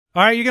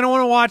All right, you're going to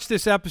want to watch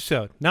this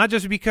episode, not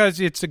just because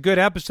it's a good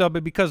episode,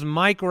 but because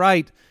Mike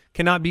Wright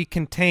cannot be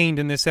contained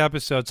in this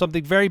episode.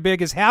 Something very big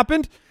has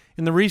happened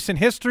in the recent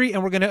history,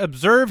 and we're going to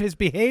observe his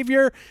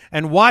behavior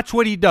and watch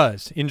what he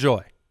does.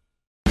 Enjoy.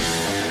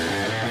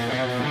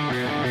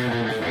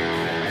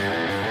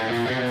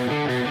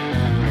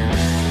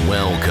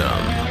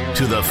 Welcome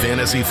to the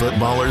Fantasy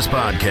Footballers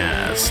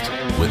Podcast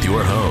with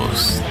your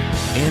hosts,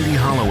 Andy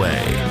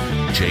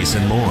Holloway,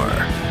 Jason Moore,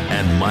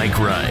 and Mike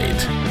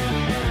Wright.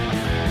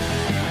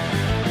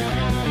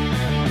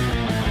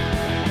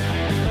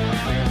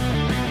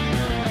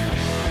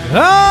 Oh,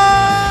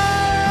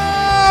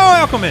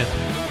 welcome in.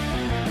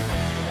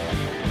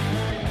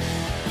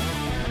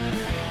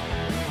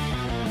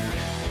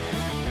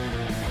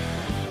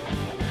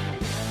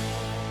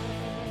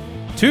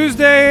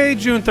 Tuesday,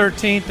 June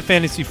 13th, the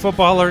Fantasy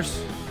Footballers.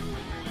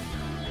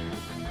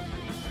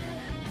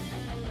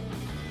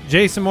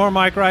 Jason Moore,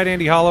 Mike Wright,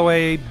 Andy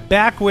Holloway,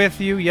 back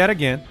with you yet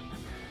again.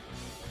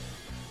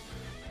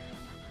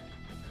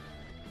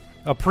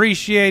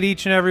 Appreciate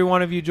each and every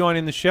one of you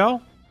joining the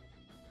show.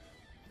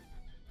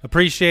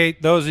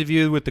 Appreciate those of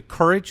you with the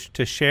courage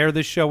to share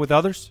this show with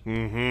others.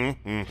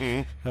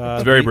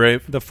 It's very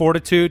brave. The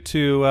fortitude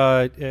to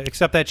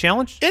accept that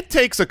challenge. It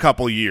takes a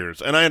couple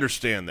years, and I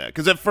understand that.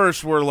 Because at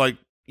first we're like,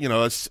 you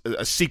know, a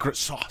secret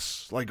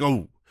sauce. Like,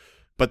 oh.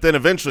 But then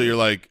eventually you're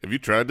like, have you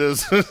tried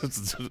this?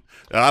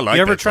 I like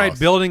You ever that tried sauce.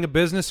 building a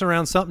business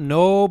around something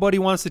nobody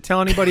wants to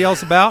tell anybody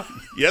else about?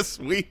 Yes,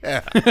 we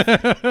have.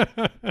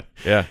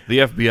 Yeah, the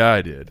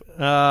FBI did.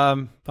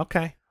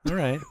 Okay. All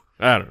right.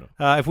 I don't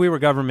know. If we were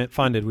government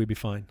funded, we'd be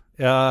fine.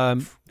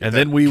 And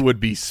then we would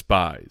be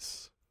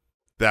spies.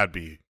 That'd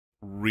be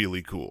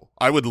really cool.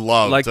 I would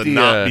love Like to the,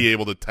 not be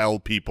able to tell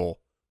people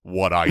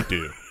what I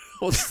do.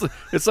 Well,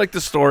 it's like the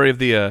story of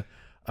the.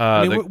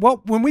 I mean,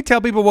 when we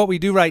tell people what we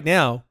do right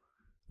now,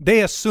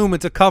 they assume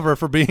it's a cover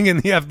for being in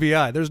the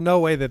FBI. There's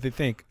no way that they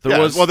think. They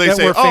that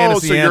say, we're oh,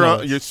 fantasy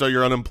analysts. so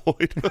you're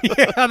unemployed.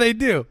 Yeah, they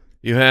do.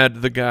 You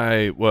had the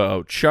guy,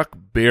 Chuck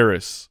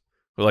Barris,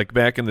 who, like,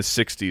 back in the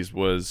 60s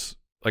was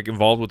like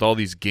involved with all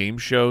these game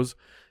shows,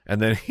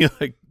 and then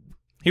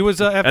he was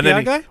a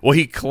FBI guy. Well,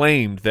 he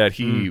claimed that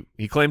he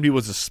claimed he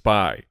was a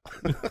spy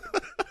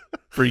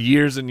for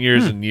years and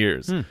years and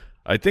years.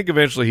 I think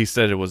eventually he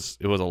said it was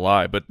a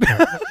lie, but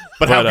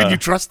but how can you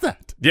trust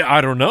that? Yeah, I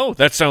don't know.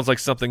 That sounds like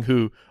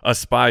something a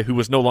spy who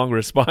was no longer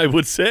a spy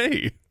would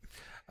say.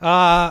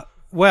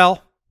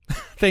 Well,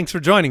 thanks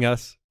for joining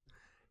us.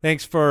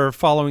 Thanks for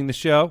following the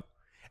show.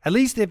 At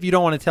least if you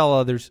don't want to tell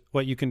others,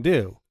 what you can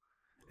do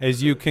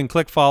is you can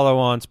click follow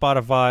on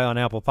Spotify, on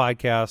Apple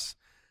Podcasts.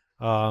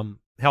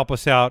 Help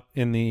us out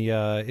in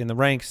the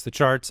ranks, the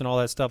charts, and all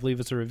that stuff. Leave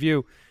us a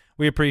review.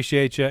 We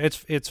appreciate you.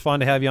 It's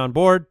fun to have you on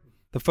board.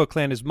 The Foot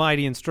Clan is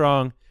mighty and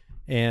strong,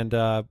 and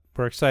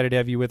we're excited to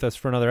have you with us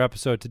for another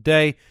episode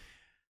today.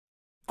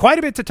 Quite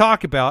a bit to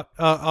talk about.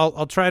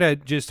 I'll try to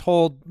just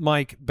hold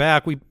Mike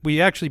back. We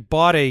actually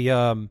bought a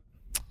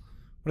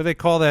what do they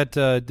call that?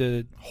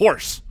 The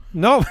horse.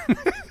 No.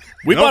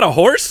 We bought a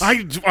horse?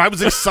 I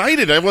was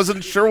excited. I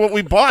wasn't sure what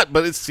we bought,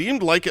 but it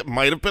seemed like it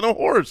might have been a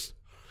horse.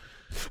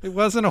 It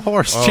wasn't a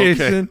horse, Okay.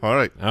 Jason. All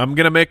right. I'm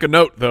going to make a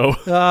note, though.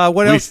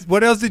 What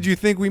else did you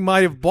think we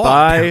might have bought?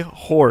 Buy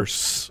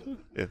horse.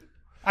 Yeah.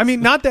 I mean,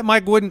 not that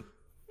Mike wouldn't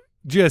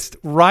just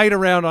ride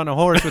around on a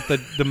horse with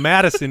the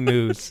Mattison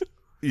news.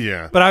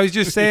 Yeah. But I was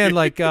just saying,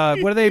 like,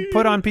 what do they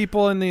put on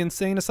people in the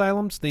insane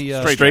asylums?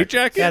 The Straight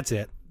jacket? That's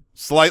it.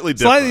 Slightly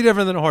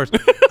different Than a horse.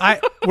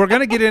 We're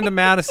going to get into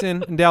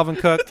Mattison and Dalvin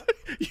Cook.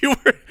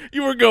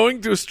 You were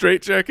going to a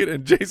straitjacket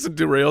and Jason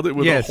derailed it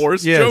with a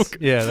horse joke?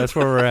 Yeah, that's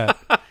where we're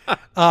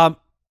at.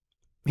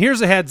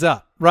 Here's a heads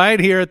up right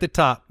here at the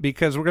top,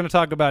 because we're going to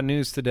talk about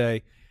news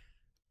today.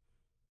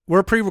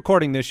 We're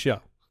pre-recording this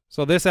show.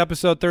 So this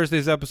episode,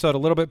 Thursday's episode, a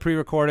little bit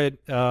pre-recorded.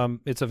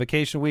 It's a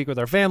vacation week with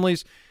our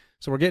families.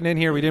 So we're getting in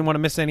here. We didn't want to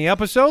miss any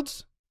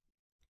episodes.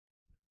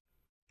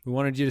 We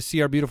wanted you to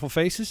see our beautiful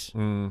faces.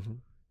 Mm-hmm.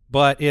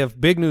 But if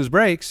big news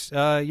breaks,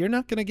 you're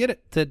not going to get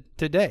it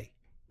today.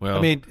 Well, I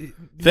mean,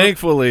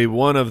 thankfully,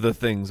 one of the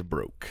things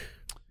broke.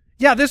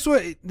 Yeah,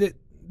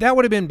 that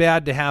would have been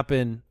bad to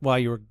happen while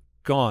you were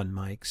gone,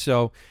 Mike.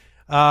 So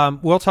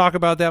we'll talk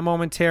about that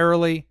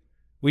momentarily.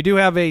 We do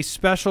have a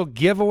special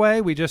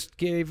giveaway. We just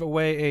gave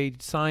away a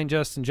signed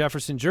Justin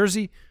Jefferson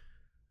jersey.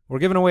 We're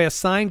giving away a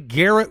signed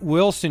Garrett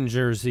Wilson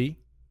jersey.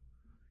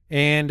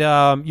 And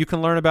you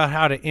can learn about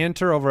how to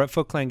enter over at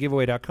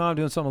footclangiveaway.com,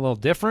 doing something a little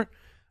different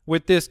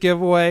with this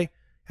giveaway.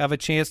 Have a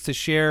chance to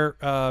share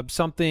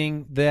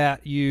something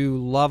that you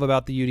love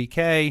about the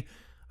UDK,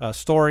 a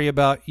story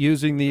about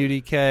using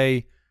the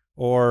UDK,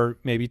 or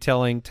maybe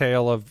telling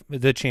tale of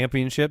the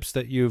championships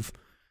that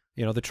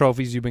the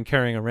trophies you've been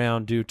carrying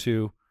around due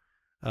to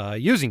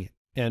using it,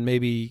 and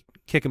maybe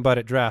kicking butt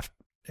at draft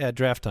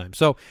time.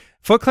 So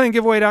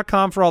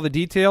footclangiveaway.com for all the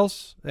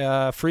details.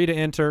 Free to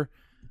enter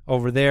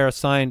over there. A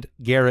signed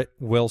Garrett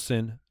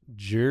Wilson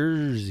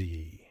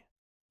jersey.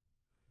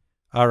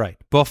 All right.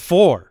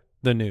 Before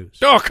the news.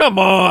 Oh, come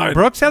on.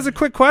 Brooks has a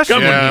quick question.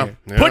 Yeah.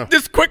 Put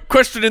this quick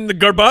question in the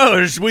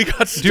garbage. We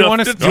got stuff Do you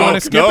want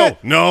to skip it?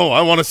 No,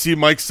 I want to see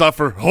Mike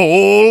suffer.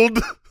 Hold.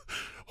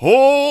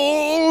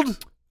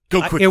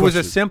 Go quick. It was a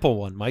question. simple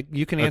one, Mike.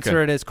 You can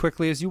answer it as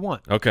quickly as you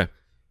want. Okay.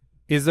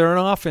 Is there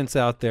an offense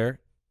out there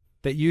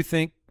that you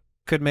think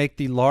could make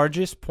the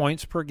largest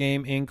points per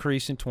game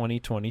increase in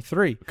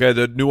 2023? Okay,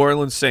 the New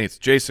Orleans Saints.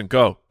 Jason,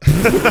 go.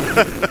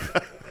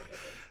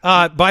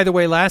 By the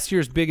way, last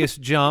year's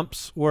biggest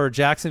jumps were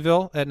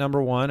Jacksonville at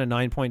number 1, a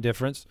 9-point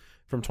difference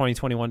from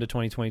 2021 to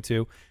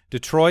 2022.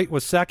 Detroit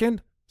was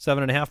second,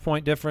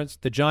 7.5-point difference.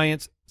 The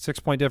Giants,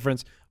 6-point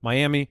difference.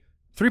 Miami,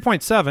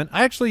 3.7.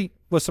 I actually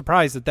was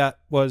surprised that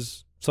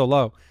was so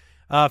low.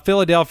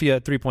 Philadelphia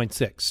at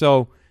 3.6.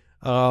 So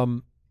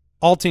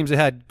all teams that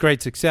had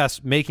great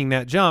success making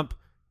that jump.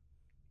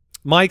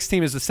 Mike's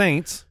team is the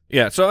Saints.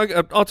 Yeah, so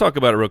I'll talk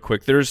about it real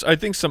quick. There's, I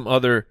think, some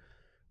other,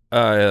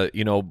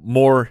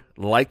 more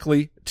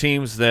likely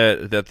teams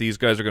that these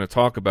guys are going to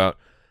talk about,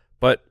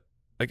 but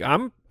like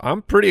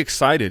I'm pretty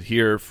excited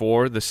here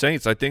for the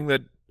Saints.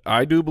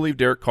 I do believe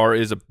Derek Carr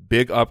is a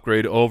big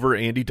upgrade over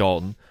Andy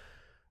Dalton.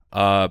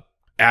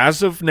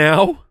 As of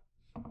now,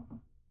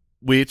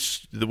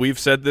 which we've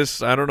said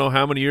this I don't know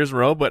how many years in a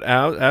row, but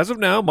as of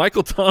now,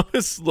 Michael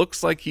Thomas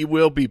looks like he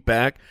will be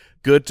back,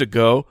 good to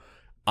go.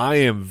 I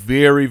am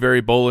very, very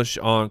bullish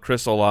on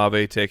Chris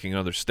Olave taking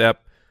another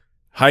step.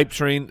 Hype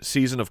train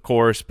season, of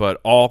course,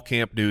 but all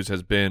camp news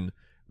has been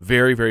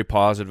very, very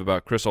positive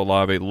about Chris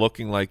Olave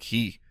looking like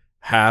he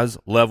has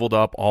leveled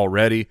up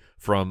already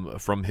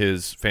from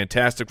his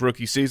fantastic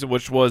rookie season,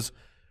 which was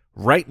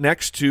right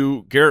next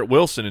to Garrett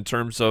Wilson in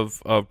terms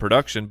of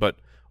production, but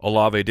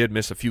Olave did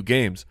miss a few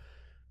games.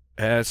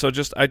 So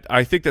just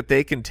I think that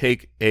they can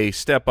take a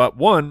step up,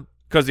 one,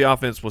 because the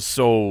offense was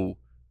so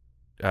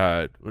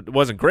it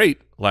wasn't great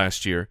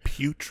last year.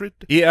 Putrid?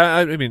 Yeah,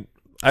 I mean,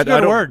 I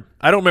don't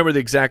remember the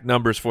exact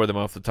numbers for them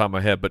off the top of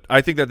my head, but I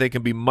think that they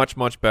can be much,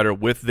 much better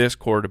with this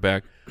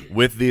quarterback,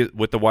 with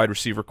the wide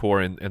receiver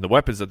core and the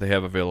weapons that they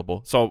have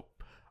available. So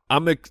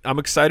I'm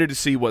excited to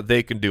see what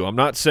they can do. I'm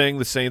not saying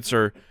the Saints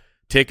are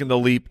taking the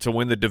leap to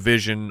win the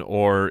division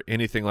or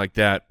anything like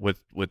that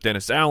with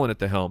Dennis Allen at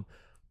the helm,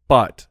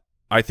 but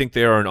I think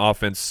they are an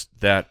offense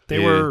that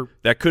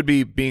could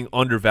be being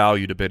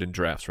undervalued a bit in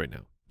drafts right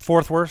now.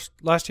 4th worst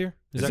last year.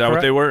 Is that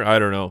what they were? I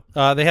don't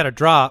know. They had a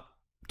drop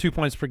 2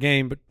 points per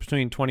game, but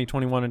between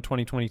 2021 and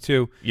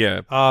 2022.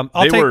 Yeah,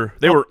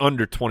 they were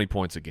under 20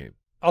 points a game.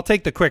 I'll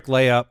take the quick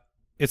layup.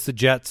 It's the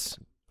Jets.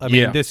 I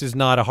mean, this is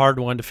not a hard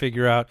one to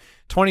figure out.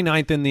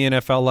 29th in the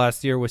NFL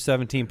last year with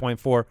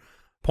 17.4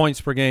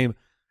 points per game.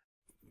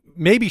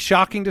 Maybe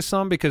shocking to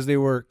some because they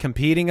were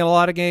competing in a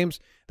lot of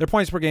games. Their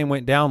points per game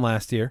went down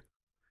last year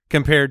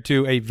compared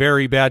to a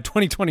very bad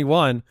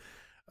 2021.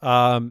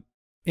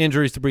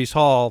 Injuries to Breece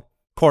Hall,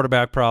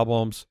 quarterback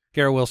problems.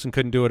 Garrett Wilson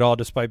couldn't do it all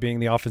despite being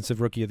the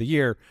offensive rookie of the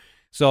year.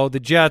 So the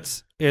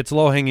Jets, it's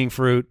low-hanging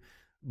fruit,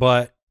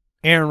 but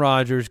Aaron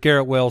Rodgers,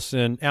 Garrett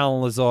Wilson,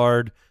 Allen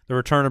Lazard, the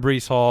return of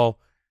Breece Hall,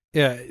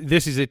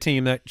 this is a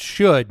team that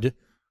should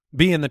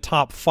be in the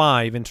top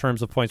 5 in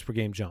terms of points per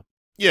game jump.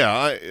 Yeah,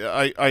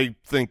 I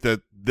think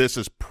that this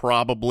is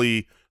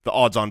probably the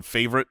odds-on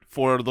favorite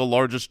for the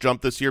largest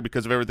jump this year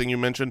because of everything you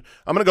mentioned.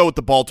 I'm going to go with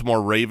the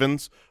Baltimore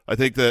Ravens. I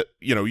think that,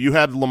 you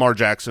had Lamar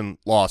Jackson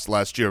lost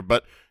last year,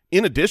 but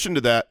in addition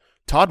to that,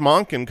 Todd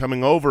Monken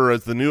coming over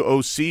as the new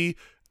OC,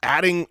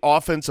 adding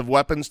offensive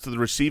weapons to the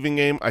receiving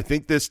game. I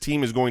think this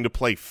team is going to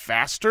play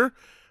faster,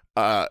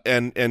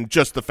 and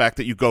just the fact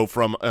that you go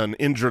from an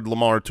injured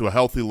Lamar to a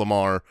healthy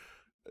Lamar,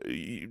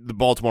 the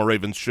Baltimore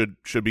Ravens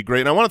should be great.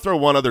 And I want to throw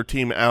one other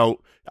team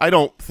out. I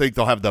don't think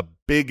they'll have the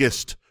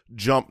biggest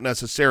jump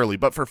necessarily,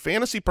 but for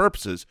fantasy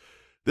purposes,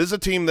 this is a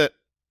team that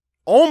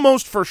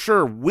almost for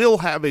sure will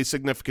have a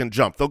significant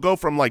jump. They'll go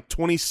from like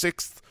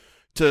 26th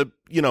to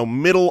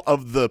middle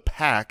of the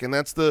pack, and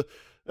that's the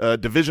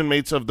division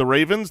mates of the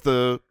Ravens,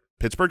 the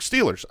Pittsburgh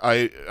Steelers.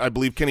 I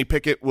believe Kenny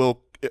Pickett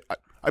will.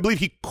 I believe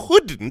he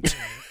couldn't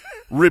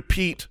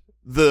repeat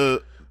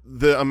the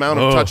amount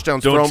of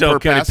touchdowns thrown per pass. Don't tell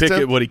Kenny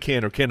Pickett what he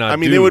can or cannot do. I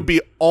mean, it would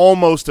be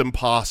almost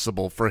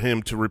impossible for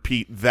him to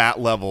repeat that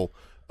level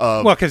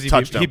of because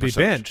touchdown he'd be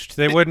benched.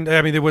 They wouldn't.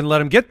 I mean, they wouldn't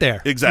let him get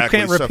there. Exactly.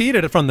 You can't repeat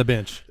it from the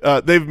bench.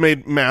 They've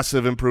made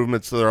massive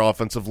improvements to their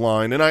offensive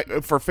line,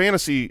 and for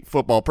fantasy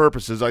football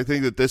purposes, I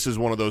think that this is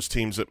one of those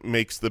teams that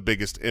makes the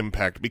biggest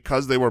impact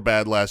because they were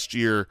bad last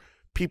year.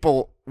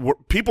 People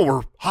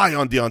were high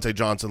on Deontay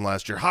Johnson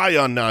last year, high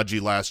on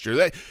Najee last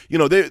year.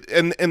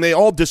 They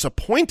all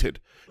disappointed,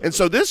 and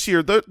so this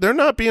year they're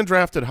not being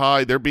drafted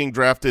high. They're being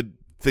drafted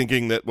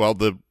thinking that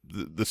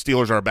the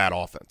Steelers are a bad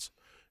offense.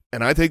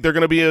 And I think they're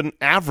going to be an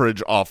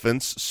average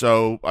offense,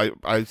 so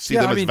I see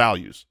them as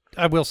values.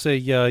 I will say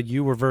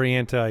you were very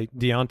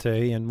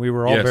anti-Deontay, and we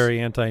were all very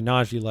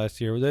anti-Najee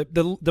last year.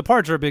 The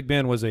departure of Big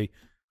Ben was at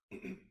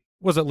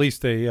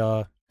least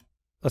a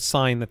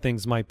sign that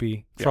things might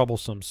be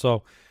troublesome.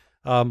 So,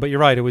 but you're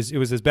right. It was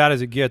as bad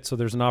as it gets, so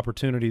there's an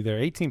opportunity there.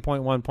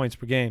 18.1 points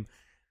per game.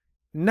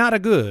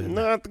 Not good.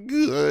 Not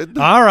good.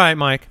 All right,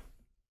 Mike.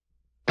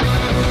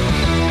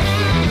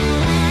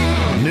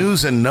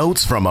 News and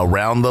notes from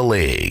around the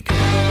league.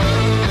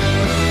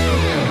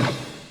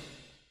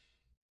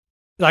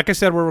 Like I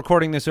said, we're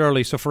recording this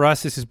early, so for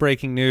us, this is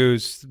breaking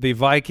news. The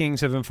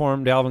Vikings have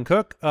informed Dalvin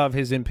Cook of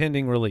his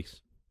impending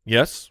release.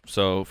 Yes,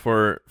 so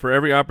for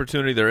every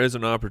opportunity, there is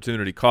an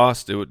opportunity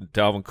cost.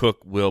 Dalvin Cook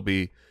will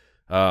be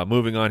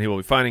moving on. He will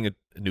be finding a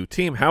new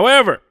team.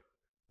 However,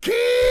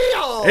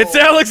 it's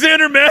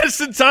Alexander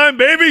Mattison time,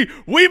 baby.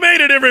 We made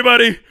it,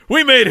 everybody.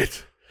 We made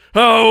it.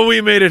 Oh,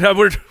 we made it.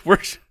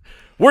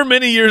 We're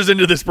many years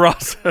into this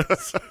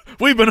process.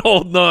 We've been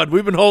holding on.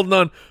 We've been holding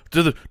on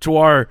to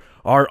our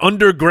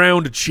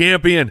underground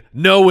champion,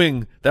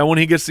 knowing that when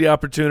he gets the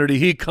opportunity,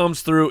 he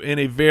comes through in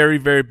a very,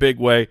 very big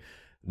way.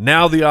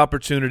 Now the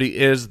opportunity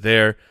is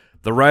there.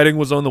 The writing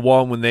was on the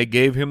wall when they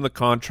gave him the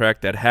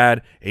contract that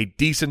had a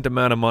decent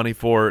amount of money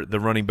for the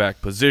running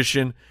back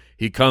position.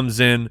 He comes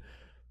in.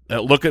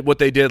 Look at what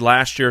they did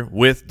last year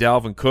with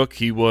Dalvin Cook.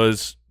 He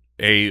was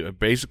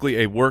basically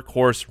a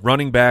workhorse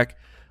running back.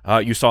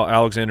 You saw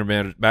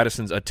Alexander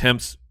Mattison's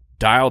attempts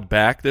dialed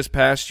back this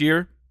past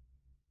year.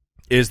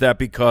 Is that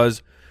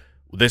because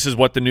this is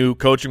what the new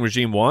coaching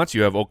regime wants?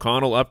 You have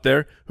O'Connell up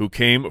there who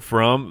came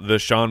from the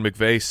Sean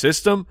McVay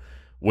system,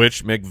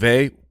 which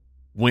McVay,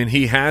 when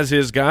he has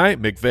his guy,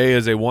 McVay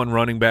is a one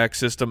running back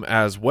system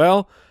as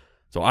well.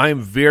 So I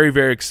am very,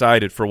 very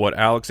excited for what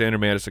Alexander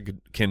Mattison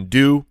can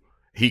do.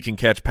 He can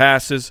catch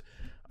passes.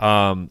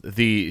 We've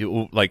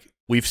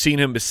seen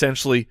him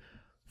essentially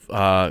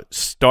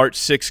start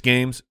 6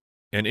 games,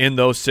 and in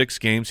those 6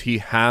 games, he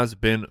has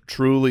been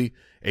truly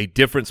a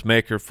difference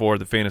maker for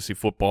the fantasy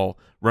football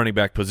running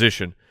back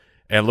position.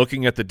 And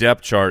looking at the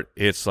depth chart,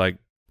 it's like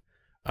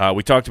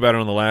we talked about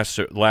it on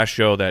the last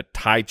show that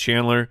Ty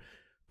Chandler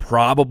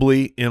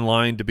probably in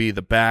line to be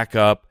the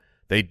backup.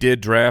 They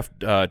did draft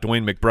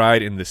Dwayne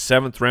McBride in the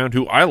 7th round,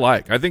 who I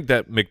like. I think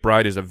that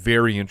McBride is a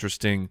very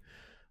interesting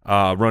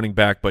running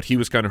back, but he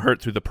was kind of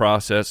hurt through the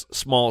process.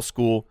 Small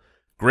school,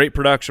 great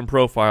production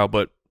profile,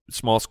 but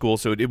small school,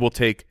 so it will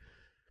take,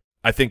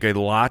 I think, a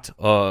lot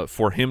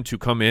for him to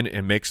come in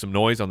and make some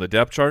noise on the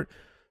depth chart.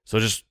 So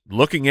just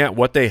looking at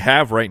what they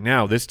have right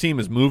now, this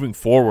team is moving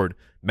forward.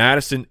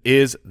 Mattison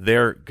is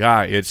their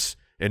guy. It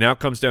now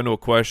comes down to a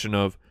question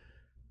of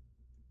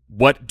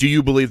what do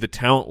you believe the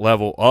talent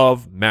level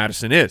of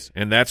Mattison is,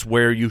 and that's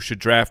where you should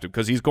draft him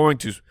because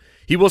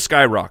he will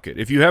skyrocket.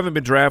 If you haven't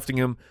been drafting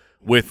him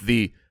with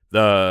the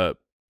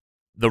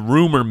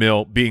rumor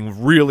mill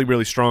being really,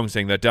 really strong,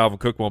 saying that Dalvin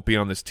Cook won't be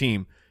on this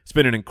team, it's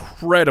been an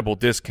incredible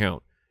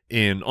discount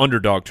in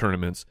underdog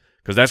tournaments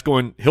because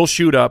he'll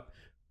shoot up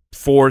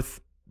 4th,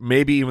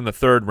 maybe even the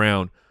 3rd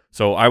round.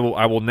 So I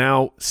will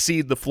now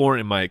cede the floor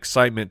in my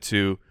excitement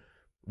to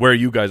where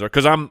you guys are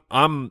because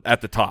I'm at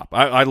the top.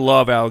 I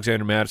love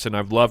Alexander Mattison.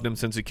 I've loved him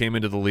since he came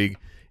into the league,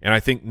 and I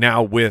think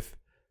now with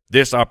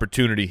this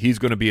opportunity, he's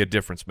going to be a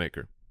difference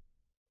maker.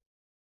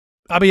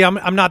 I mean,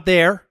 I'm not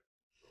there,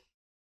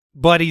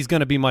 but he's going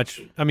to be much.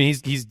 I mean,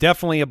 he's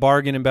definitely a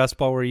bargain in best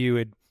ball where you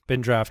had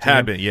been drafting.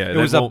 Had been, yeah. It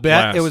was a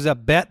bet. It was a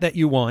bet that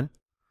you won.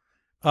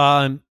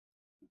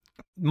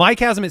 Mike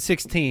has him at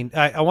 16.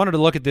 I wanted to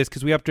look at this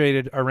because we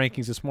updated our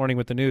rankings this morning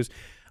with the news.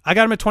 I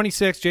got him at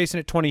 26. Jason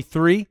at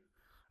 23.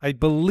 I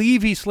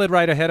believe he slid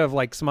right ahead of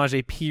like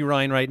Samaje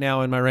Perine right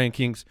now in my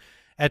rankings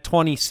at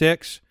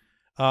 26.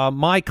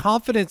 My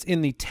confidence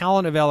in the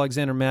talent of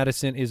Alexander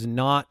Mattison is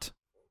not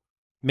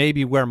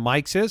maybe where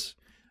Mike's is.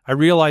 I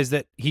realize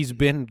that he's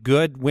been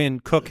good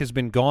when Cook has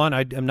been gone.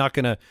 I'm not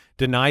going to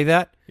deny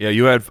that. Yeah,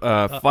 you had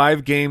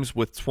 5 games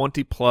with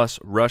 20-plus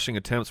rushing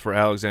attempts for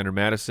Alexander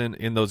Mattison.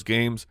 In those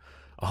games,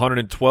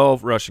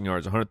 112 rushing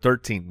yards,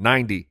 113,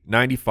 90,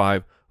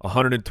 95,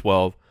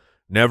 112,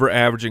 never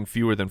averaging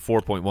fewer than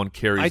 4.1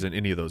 carries in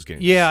any of those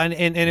games. Yeah, and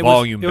it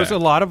was a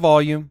lot of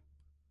volume.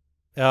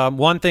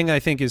 One thing I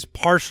think is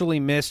partially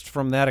missed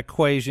from that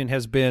equation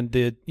has been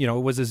it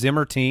was a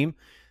Zimmer team.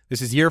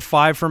 This is year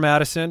 5 for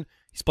Mattison.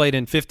 He's played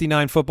in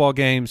 59 football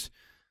games.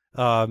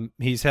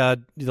 He's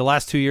had the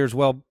last 2 years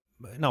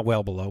not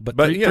well below, but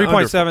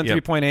 3.7,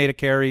 3.8 a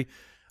carry.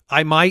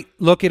 I might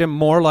look at him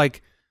more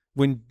like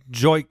when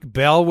Joyke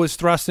Bell was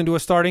thrust into a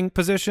starting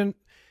position.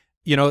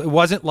 It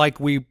wasn't like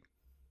we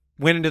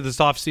went into this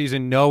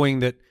offseason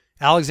knowing that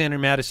Alexander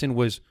Mattison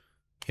was,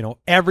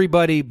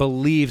 everybody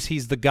believes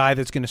he's the guy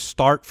that's going to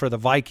start for the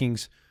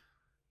Vikings.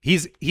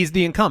 He's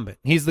the incumbent.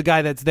 He's the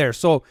guy that's there.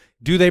 So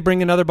do they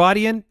bring another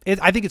body in?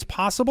 I think it's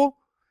possible.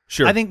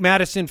 Sure. I think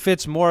Mattison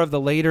fits more of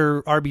the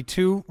later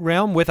RB2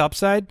 realm with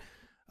upside.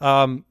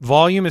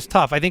 Volume is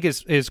tough. I think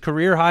his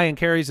career high in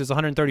carries is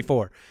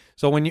 134.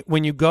 So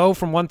when you go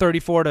from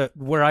 134 to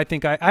where I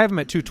think I have him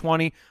at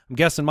 220, I'm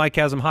guessing Mike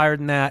has him higher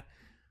than that.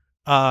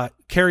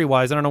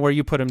 Carry-wise, I don't know where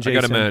you put him, Jason.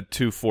 I got him at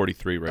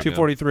 243 right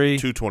 243.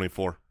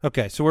 224.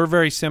 Okay, so we're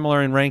very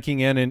similar in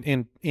ranking and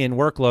in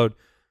workload.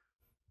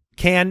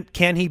 Can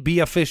he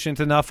be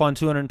efficient enough on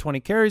 220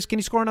 carries? Can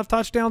he score enough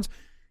touchdowns?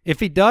 If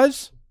he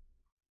does,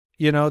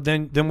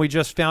 then we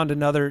just found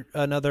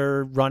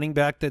another running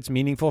back that's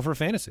meaningful for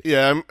fantasy.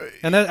 Yeah,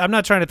 I'm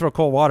not trying to throw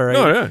cold water.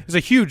 No, yeah. It's a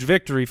huge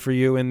victory for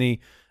you in the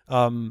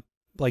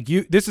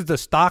this is the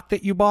stock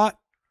that you bought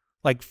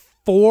like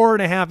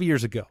 4.5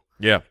 years ago.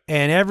 Yeah.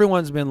 And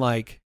everyone's been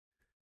like,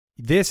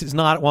 this is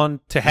not one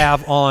to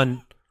have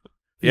on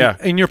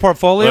in your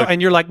portfolio. Look,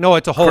 and you're like, no,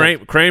 it's a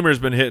hold. Kramer's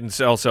been hitting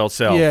sell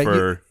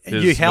for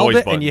his you held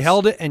noise it, and you buttons.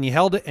 held it, and you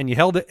held it, and you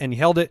held it, and you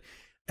held it.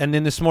 And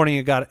then this morning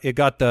it got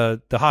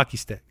the hockey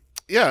stick.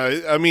 Yeah,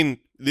 I mean,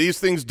 these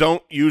things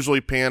don't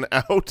usually pan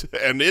out,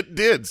 and it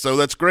did, so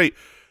that's great.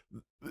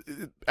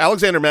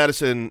 Alexander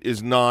Mattison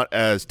is not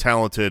as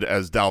talented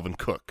as Dalvin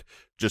Cook,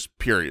 just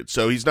period.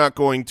 So he's not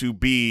going to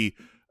be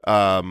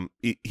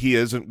he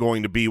isn't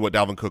going to be what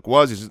Dalvin Cook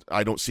was.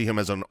 I don't see him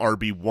as an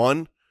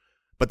RB1,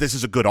 but this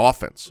is a good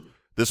offense.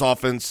 This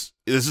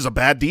is a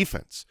bad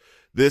defense.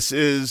 This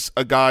is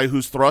a guy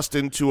who's thrust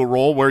into a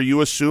role where you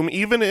assume,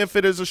 even if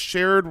it is a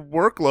shared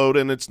workload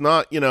and it's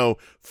not,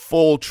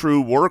 full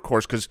true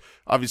workhorse, because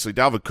obviously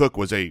Dalvin Cook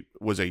was a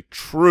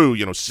true,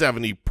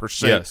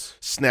 70%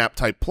 snap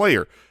type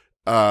player.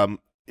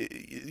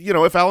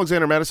 If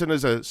Alexander Mattison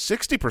is a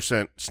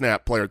 60%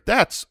 snap player,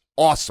 that's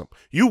awesome.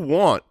 You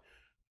want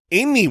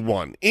any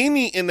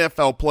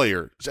NFL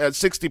player at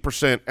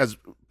 60% as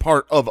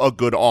part of a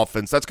good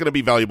offense. That's going to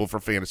be valuable for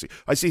fantasy.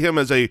 I see him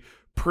as a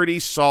pretty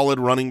solid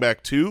running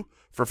back too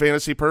for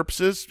fantasy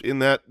purposes in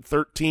that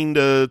 13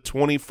 to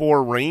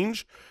 24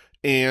 range,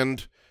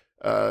 and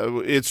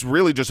it's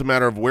really just a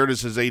matter of where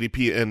does his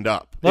ADP end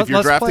up. If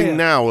you're drafting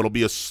now, it'll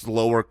be a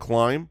slower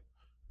climb.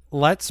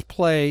 Let's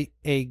play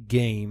a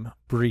game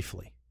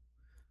briefly.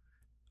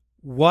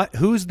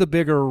 Who's the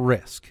bigger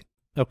risk?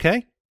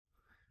 Okay,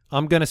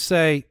 I'm going to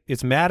say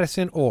it's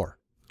Mattison or.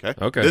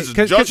 Okay. This is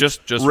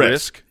just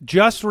risk.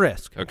 Just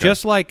risk. Okay.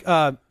 Just like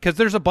because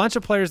there's a bunch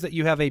of players that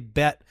you have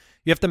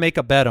to make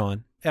a bet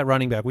on at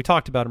running back. We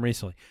talked about him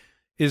recently.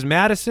 Is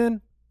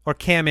Mattison or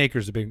Cam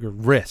Akers a bigger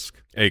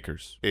risk?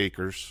 Akers.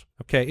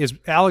 Okay. Is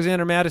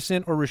Alexander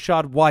Mattison or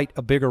Rashad White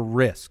a bigger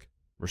risk?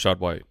 Rashad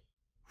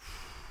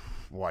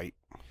White.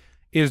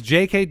 Is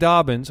J.K.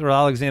 Dobbins or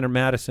Alexander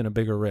Mattison a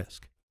bigger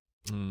risk?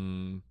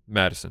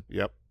 Madison.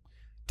 Yep.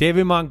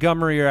 David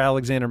Montgomery or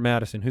Alexander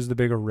Mattison? Who's the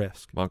bigger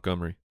risk?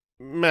 Montgomery.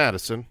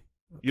 Madison.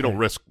 You don't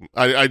risk.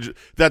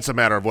 That's a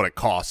matter of what it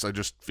costs. I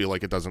just feel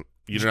like it doesn't.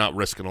 You're not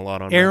risking a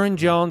lot on Aaron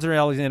Jones or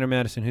Alexander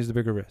Mattison. Who's the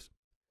bigger risk?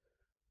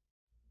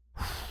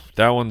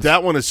 That one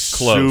is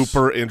close.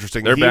 super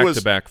interesting. They're back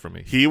to back for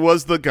me. He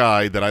was the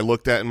guy that I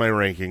looked at in my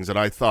rankings that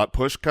I thought,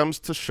 push comes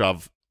to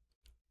shove,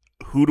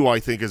 who do I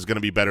think is going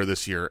to be better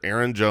this year,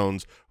 Aaron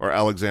Jones or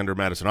Alexander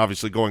Mattison?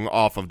 Obviously going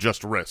off of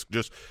just risk,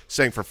 just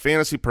saying for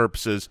fantasy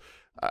purposes,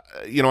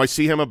 I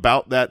see him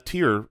about that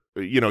tier.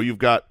 You've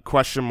got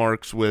question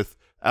marks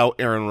without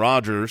Aaron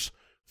Rodgers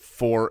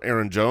for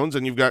Aaron Jones,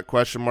 and you've got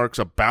question marks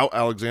about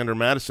Alexander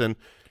Mattison,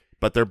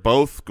 but they're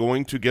both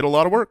going to get a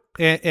lot of work.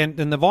 And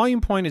the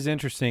volume point is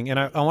interesting, and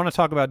I want to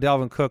talk about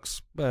Dalvin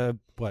Cook's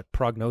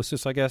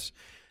prognosis, I guess.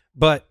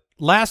 But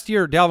last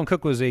year, Dalvin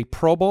Cook was a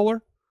Pro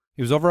Bowler.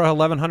 He was over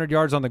 1,100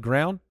 yards on the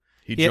ground.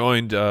 He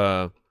joined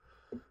who's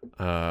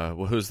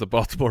the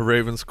Baltimore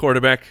Ravens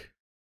quarterback?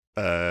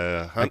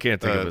 I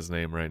can't think of his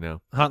name right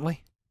now.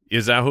 Huntley?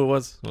 Is that who it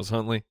was? It was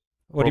Huntley?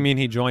 What do you mean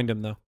he joined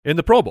him, though? In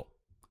the Pro Bowl.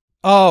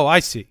 Oh, I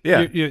see.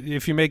 Yeah.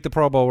 If you make the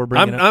Pro Bowl, we're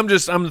bringing I'm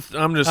just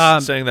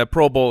saying that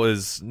Pro Bowl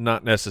is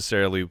not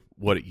necessarily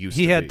what it used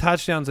to be. He had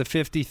touchdowns at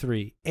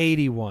 53,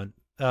 81.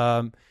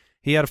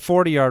 He had a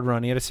 40-yard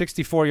run. He had a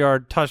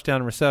 64-yard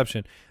touchdown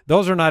touchdown.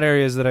 Those are not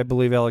areas that I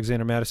believe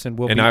Alexander Mattison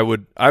will be. And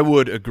I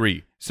would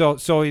agree. So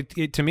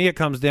to me, it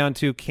comes down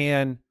to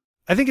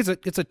I think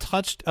it's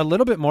a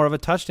little bit more of a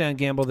touchdown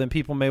gamble than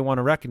people may want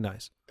to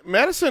recognize.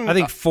 Madison, I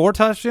think 4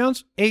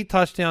 touchdowns, 8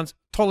 touchdowns,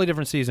 totally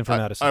different season for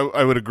Madison.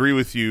 I would agree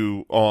with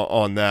you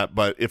on that,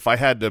 but if I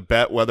had to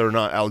bet whether or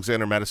not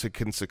Alexander Mattison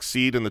can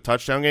succeed in the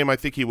touchdown game, I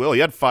think he will.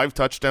 He had 5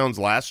 touchdowns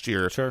last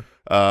year. Sure.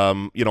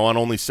 On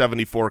only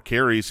 74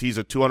 carries. He's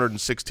a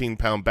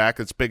 216-pound back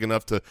that's big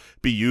enough to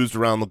be used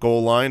around the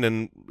goal line,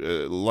 and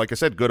like I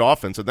said, good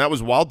offense. And that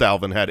was while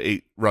Dalvin had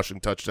 8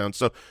 rushing touchdowns.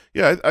 So,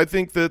 yeah, I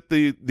think that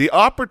the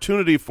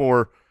opportunity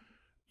for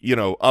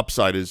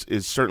upside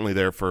is certainly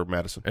there for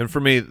Madison. And for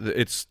me,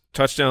 it's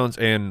touchdowns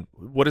and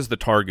what does the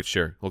target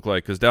share look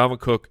like? Because Dalvin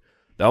Cook,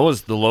 that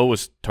was the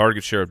lowest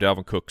target share of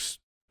Dalvin Cook's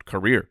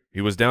career.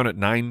 He was down at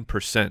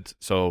 9%.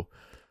 So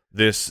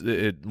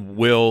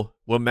will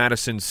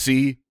Madison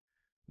see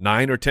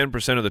 9 or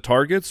 10% of the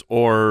targets,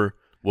 or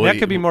will that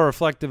could be more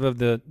reflective of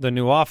the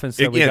new offense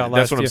that we got last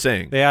year. That's what I'm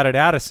saying. They added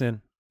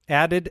Addison.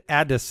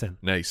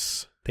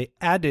 Nice. They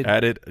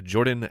added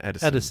Jordan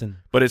Addison.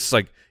 But it's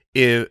like,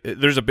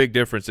 there's a big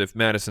difference if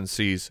Madison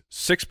sees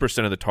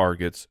 6% of the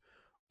targets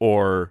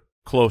or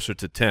closer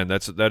to 10.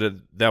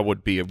 That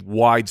would be a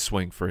wide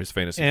swing for his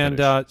fantasy finish.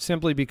 And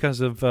simply because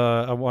of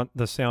I want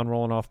the sound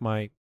rolling off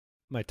my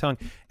tongue.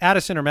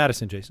 Addison or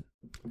Madison, Jason?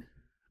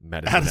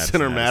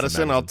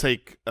 Madison. I'll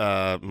take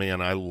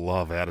man, I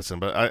love Addison,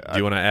 but do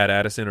you want to add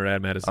Addison or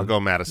add Madison? I'll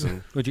go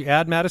Madison. Would you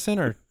add Madison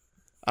or?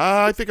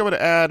 I think I would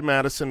add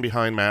Madison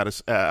behind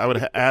Madison. I would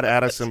add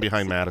Addison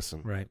behind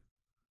Madison. Right.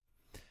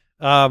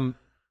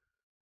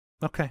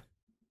 Okay.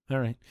 All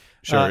right.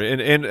 Sure,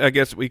 and I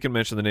guess we can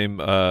mention the name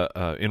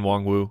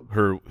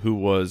Nwangwu, who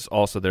was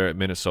also there at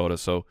Minnesota.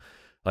 So,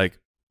 like,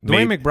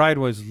 Dwayne McBride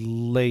was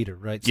later,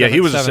 right? Yeah,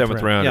 he was a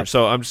seventh rounder. Yep.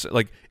 So I'm just,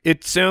 like,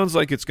 it sounds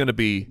like it's going to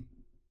be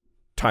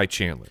Ty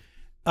Chandler.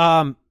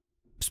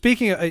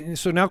 Speaking of,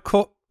 so now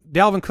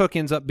Dalvin Cook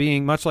ends up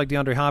being, much like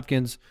DeAndre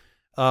Hopkins,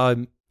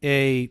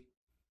 a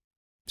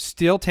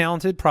still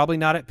talented, probably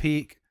not at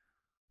peak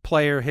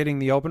player hitting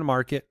the open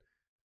market.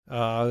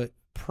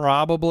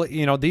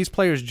 Probably, these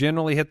players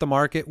generally hit the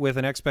market with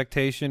an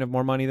expectation of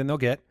more money than they'll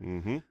get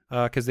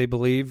because they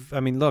believe.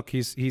 I mean, look,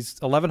 he's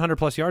 1,100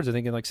 plus yards, I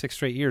think, in like 6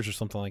 straight years or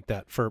something like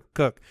that for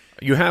Cook.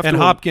 And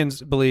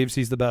Hopkins believes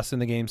he's the best in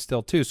the game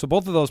still too. So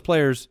both of those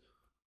players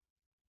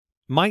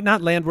might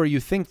not land where you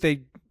think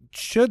they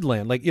should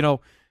land. Like, I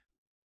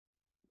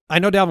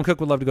know Dalvin Cook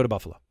would love to go to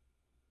Buffalo.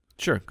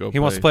 Sure, He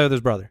wants to play with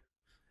his brother.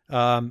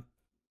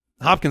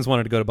 Hopkins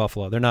wanted to go to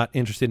Buffalo. They're not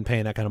interested in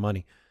paying that kind of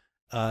money.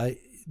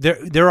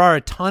 There are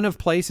a ton of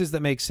places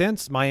that make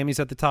sense. Miami's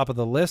at the top of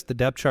the list. The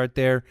depth chart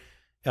there,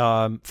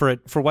 for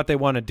what they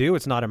want to do,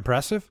 it's not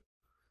impressive.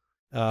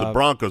 The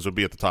Broncos would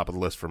be at the top of the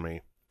list for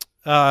me.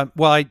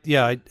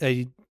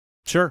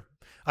 Sure.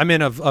 I'm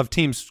in of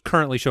teams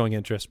currently showing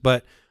interest,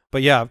 but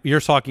yeah,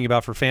 you're talking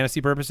about for fantasy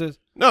purposes.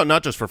 No,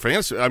 not just for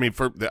fantasy. I mean,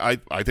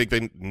 I think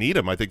they need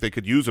him. I think they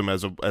could use him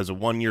as a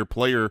 1-year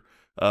player.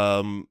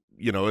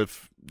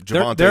 If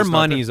Javonte's their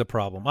money is a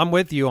problem. I'm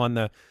with you on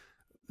the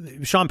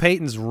Sean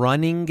Payton's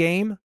running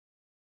game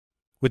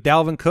with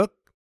Dalvin Cook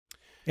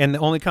and the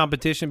only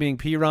competition being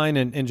Pirine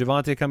and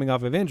Javonte coming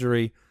off of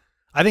injury.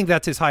 I think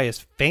that's his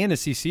highest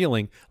fantasy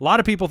ceiling. A lot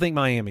of people think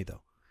Miami,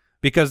 though,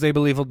 because they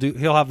believe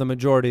he'll have the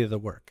majority of the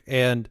work.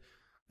 And,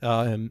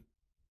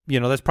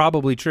 that's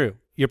probably true.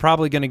 You're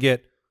probably going to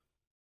get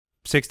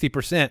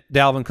 60%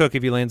 Dalvin Cook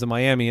if he lands in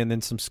Miami, and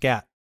then some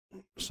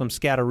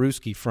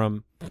scatterooski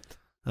from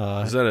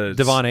is that a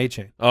Devon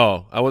Etienne.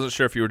 Oh, I wasn't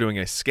sure if you were doing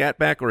a scat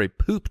back or a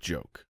poop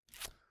joke.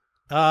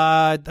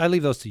 I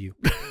leave those to you.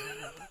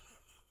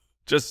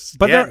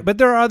 But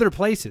there are other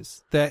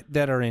places that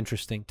are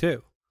interesting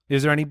too.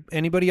 Is there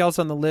anybody else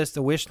on the list,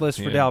 a wish list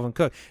for Dalvin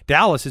Cook?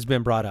 Dallas has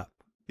been brought up.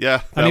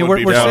 Yeah, I mean,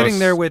 we're sitting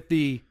there with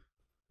the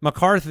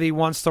McCarthy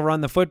wants to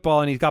run the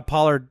football, and he's got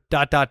Pollard ...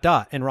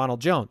 and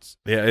Ronald Jones.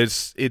 Yeah,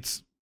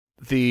 it's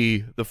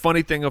the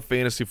funny thing of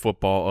fantasy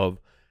football of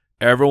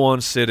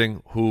everyone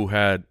sitting who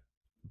had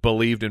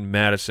believed in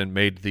Mattison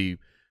made the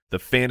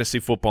fantasy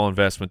football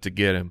investment to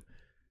get him.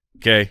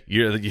 Okay,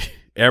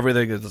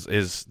 everything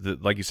is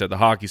like you said, the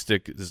hockey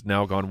stick has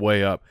now gone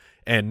way up,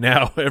 and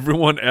now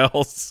everyone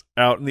else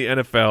out in the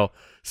NFL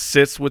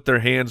sits with their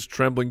hands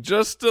trembling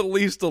just at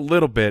least a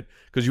little bit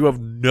because you have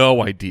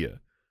no idea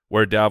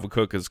where Dalvin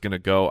Cook is going to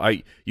go.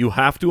 You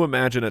have to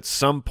imagine at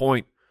some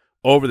point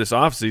over this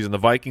offseason, the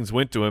Vikings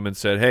went to him and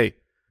said, "Hey,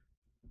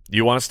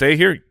 you want to stay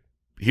here?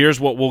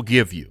 Here's what we'll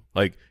give you.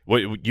 Like,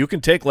 you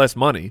can take less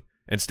money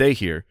and stay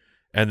here."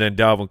 And then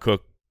Dalvin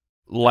Cook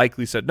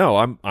likely said,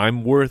 "No,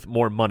 I'm worth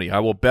more money. I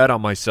will bet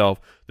on myself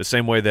the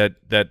same way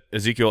that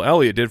Ezekiel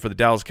Elliott did for the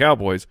Dallas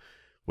Cowboys,"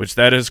 which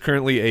that is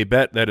currently a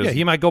bet that is. Yeah,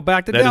 he might go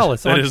back to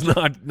Dallas. That is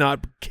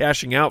not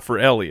cashing out for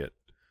Elliott.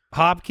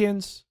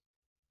 Hopkins,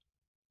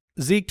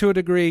 Zeke to a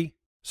degree,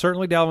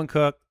 certainly Dalvin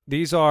Cook.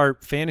 These are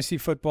fantasy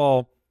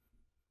football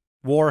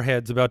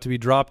warheads about to be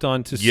dropped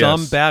onto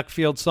some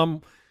backfield,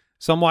 some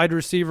wide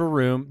receiver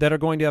room that are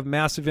going to have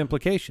massive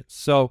implications.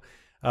 So,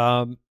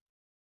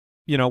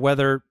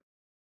 whether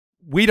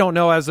we don't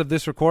know as of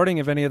this recording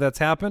if any of that's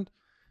happened,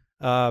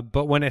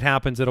 but when it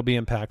happens, it'll be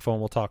impactful, and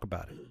we'll talk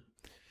about it.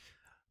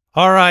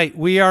 All right,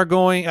 we are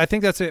going. I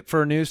think that's it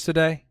for news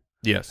today.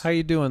 Yes. How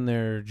you doing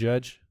there,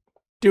 Judge?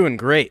 Doing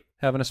great.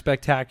 Having a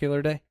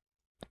spectacular day?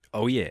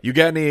 Oh yeah. You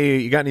got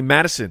any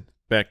Madison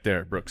back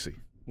there, Brooksy?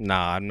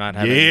 Nah, I'm not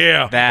having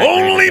that.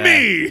 Only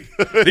me.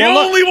 The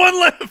only one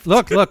left.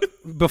 Look,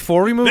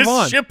 before we move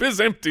on. This ship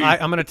is empty.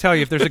 I'm going to tell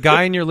you, if there's a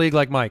guy in your league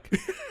like Mike,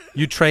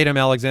 you trade him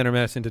Alexander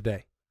Mattison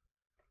today.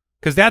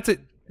 Because that's it.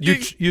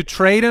 You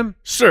trade him.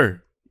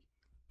 Sir,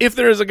 if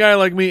there is a guy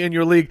like me in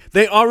your league,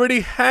 they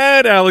already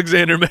had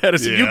Alexander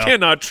Mattison. Yeah. You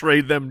cannot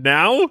trade them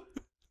now.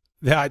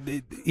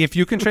 If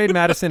you can trade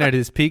Madison at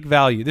his peak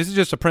value, this is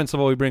just a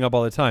principle we bring up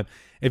all the time.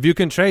 If you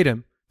can trade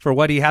him for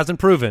what he hasn't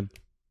proven,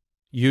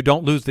 you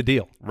don't lose the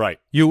deal. Right.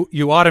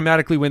 You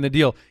automatically win the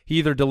deal. He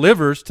either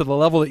delivers to the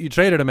level that you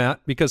traded him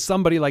at because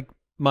somebody like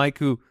Mike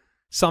who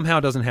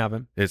somehow doesn't have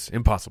him. It's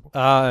impossible.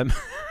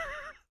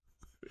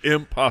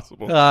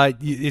 Impossible.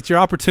 It's your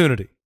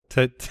opportunity.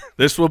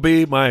 This will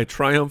be my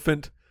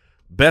triumphant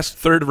best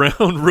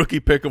third-round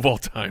rookie pick of all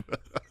time.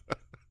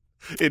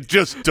 It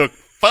just took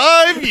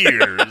 5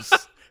 years.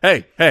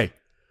 Hey.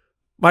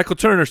 Michael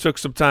Turner took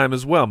some time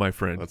as well, my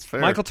friend. That's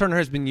fair. Michael Turner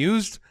has been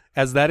used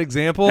as that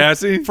example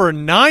Has he? for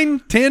 9,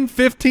 10,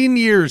 15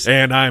 years.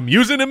 And I'm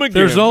using him again.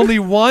 There's only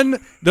one.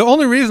 The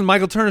only reason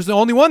Michael Turner's the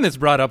only one that's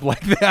brought up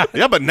like that.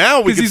 Yeah, but now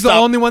we because can he's stop. The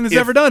only one that's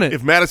ever done it.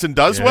 If Madison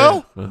does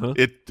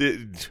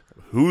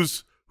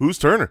who's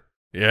Turner?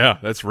 Yeah,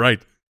 that's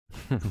right.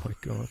 Oh my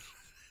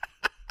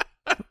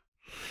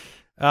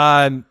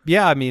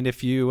Yeah, I mean,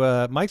 if you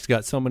Mike's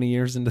got so many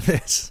years into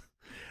this.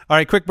 All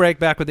right, quick break.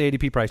 Back with the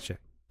ADP price check.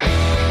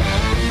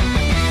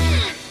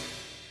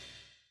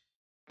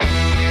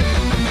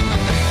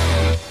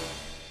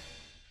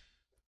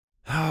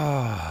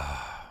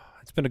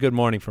 It's been a good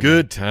morning for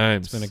Good Mike.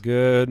 times. It's been a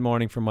good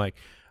morning for Mike.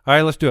 All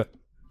right, let's do it.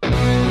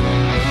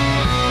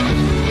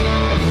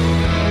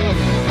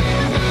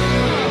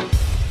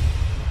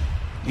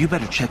 You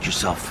better check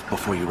yourself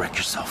before you wreck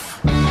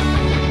yourself.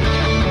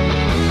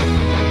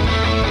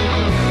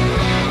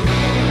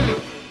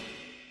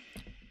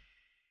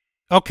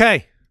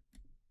 Okay,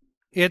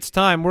 it's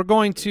time. We're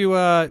going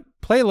to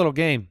play a little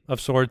game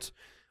of sorts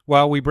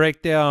while we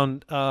break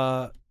down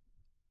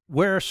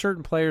where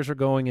certain players are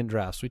going in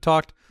drafts. We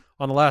talked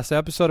on the last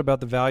episode about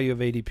the value of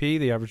ADP,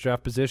 the average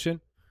draft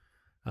position,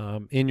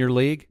 in your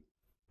league,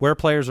 where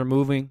players are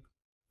moving,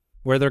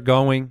 where they're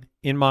going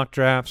in mock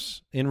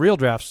drafts, in real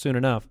drafts soon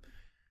enough.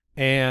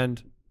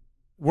 And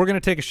we're going to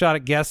take a shot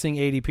at guessing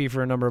ADP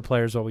for a number of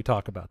players while we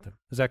talk about them.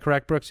 Is that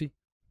correct, Brooksy?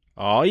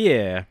 Oh,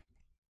 yeah.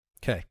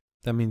 Okay.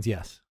 That means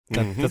yes.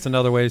 That's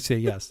another way to say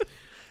yes.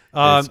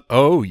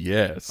 Oh,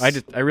 yes.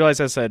 I realized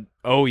I said,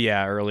 oh,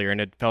 yeah, earlier, and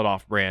it felt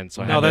off brand,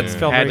 so I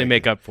had to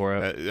make up for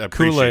it. I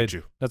appreciate Kool-Aid.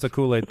 you. That's a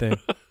Kool-Aid thing.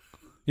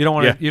 You don't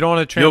want to. You don't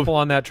want to trample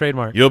on that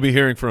trademark. You'll be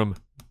hearing from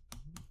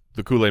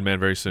the Kool-Aid Man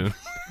very soon.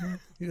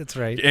 That's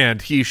right.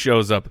 And he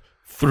shows up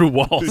through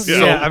walls. Yeah,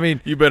 So I mean,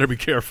 you better be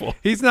careful.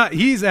 he's not.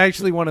 He's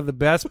actually one of the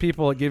best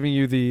people at giving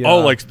you the.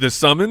 Like the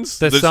summons?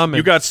 The summons.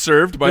 You got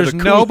served by There's the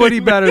Kool-Aid nobody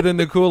Man? better than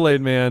the Kool-Aid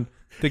Man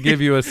to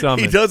give you a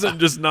summons. He doesn't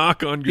just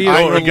knock on He your is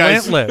door.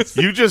 relentless.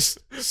 You just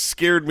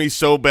scared me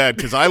so bad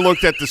because I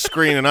looked at the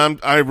screen and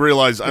I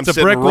realized I'm It's a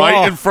sitting brick right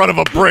wall. in front of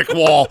a brick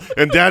wall,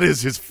 and that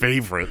is his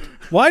favorite.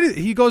 Why did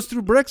he goes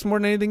through bricks more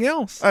than anything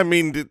else? I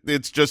mean,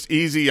 it's just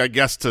easy, I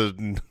guess,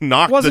 to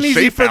knock It wasn't the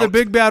easy shape for out. the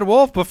big bad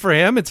wolf, but for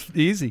him, it's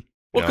easy.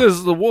 Well,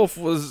 because the wolf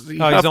was he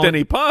Oh, he's huffed only- and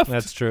he puffed.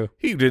 That's true.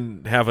 He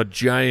didn't have a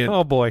giant,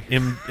 Oh boy,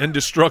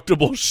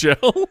 indestructible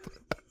shell.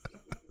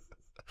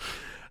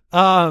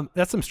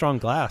 that's some strong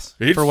glass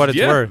for what it's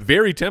worth.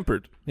 Very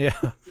tempered. Yeah.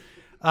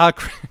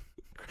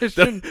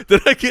 Christian.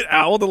 Did I get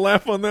Owl to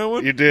laugh on that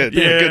one? You did.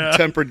 Yeah. Good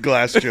tempered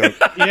glass joke.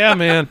 Yeah,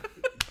 man.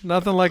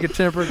 Nothing like a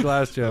tempered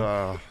glass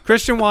joke.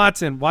 Christian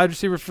Watson, wide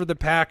receiver for the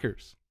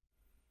Packers.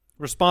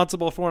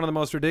 Responsible for one of the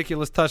most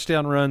ridiculous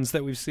touchdown runs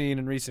that we've seen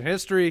in recent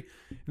history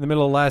in the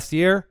middle of last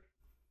year.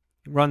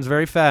 He runs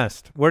very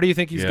fast. Where do you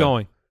think he's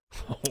going?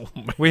 Oh,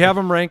 man. We have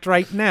him ranked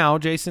right now.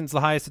 Jason's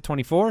the highest at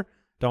 24.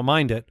 Don't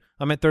mind it.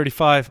 I'm at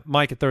 35.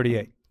 Mike at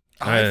 38.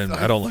 I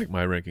don't like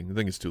my ranking. I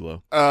think it's too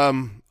low.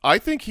 I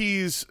think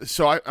he's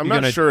so. I'm You not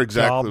gonna sure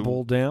exactly.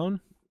 Double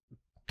down.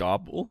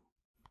 Dobble?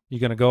 You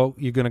gonna go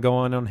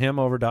on him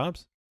over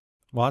Dobbs,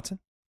 Watson?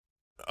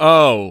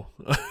 Oh,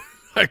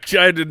 I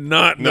did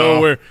not know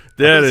where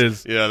that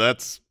is. Yeah,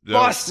 that's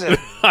Boston.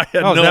 I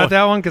had Oh, no. is that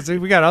that one? Because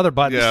we got other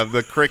buttons. Yeah,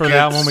 the crickets. For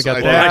that one, we got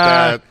I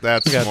that. think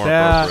that's We got more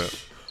that.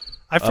 appropriate.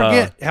 I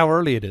forget how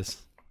early it is.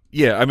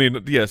 Yeah, I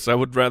mean, yes, I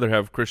would rather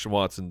have Christian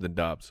Watson than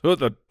Dobbs. Oh,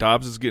 the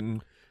Dobbs is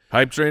getting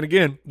hype train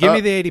again. Give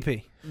me the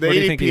ADP. The What do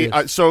you think he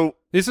ADP. is? So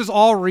This is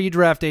all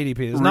redraft ADP.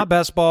 This is not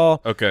best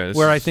ball. Okay, this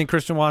where I is- think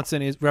Christian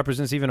Watson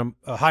represents even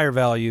a higher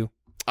value.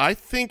 I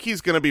think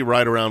he's going to be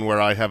right around where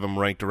I have him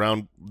ranked,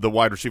 around the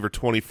wide receiver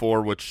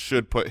 24, which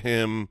should put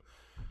him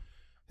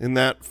in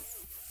that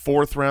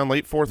fourth round,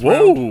 late fourth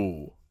round.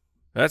 Whoa,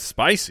 that's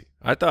spicy.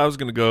 I thought I was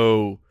going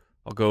to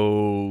I'll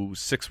go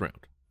sixth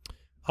round.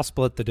 I'll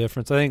split the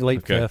difference. I think late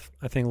Okay. fifth.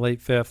 I think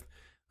late fifth.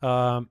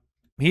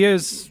 He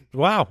is,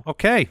 wow,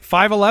 okay,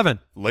 5'11".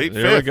 Late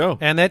There fifth. we go.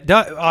 And that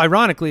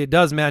ironically, it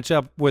does match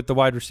up with the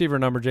wide receiver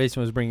number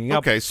Jason was bringing up.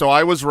 Okay, so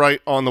I was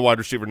right on the wide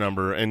receiver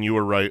number, and you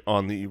were right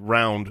on the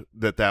round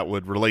that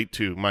would relate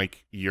to.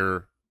 Mike,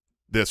 you're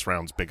this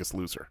round's biggest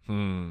loser.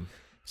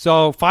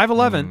 So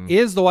 5'11"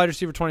 is the wide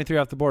receiver 23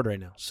 off the board right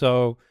now.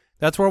 So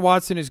that's where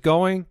Watson is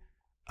going.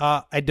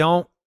 I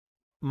don't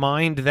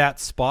mind that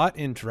spot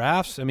in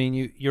drafts. I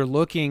mean, you're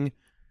looking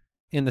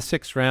in the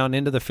sixth round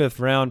into the fifth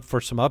round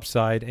for some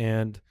upside,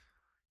 and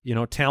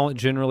talent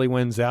generally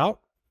wins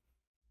out.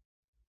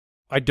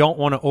 I don't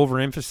want to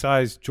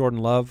overemphasize Jordan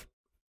Love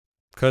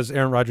because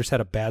Aaron Rodgers had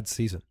a bad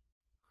season.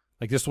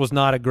 Like, this was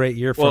not a great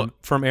year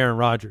from Aaron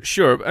Rodgers.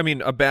 Sure, I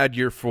mean, a bad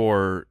year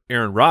for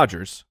Aaron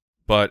Rodgers,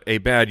 but a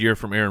bad year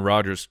from Aaron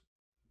Rodgers.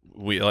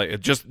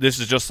 This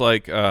is just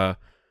like Big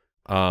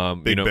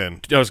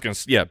Ben. I was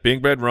gonna,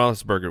 Big Ben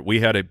Roethlisberger.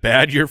 We had a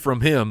bad year from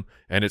him,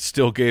 and it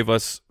still gave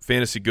us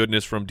fantasy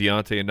goodness from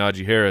Deontay and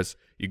Najee Harris.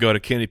 You go to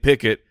Kenny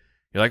Pickett,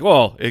 you're like,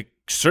 well, it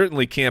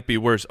certainly can't be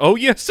worse. Oh,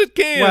 yes, it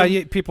can.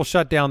 Well, people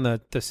shut down the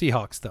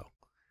Seahawks, though,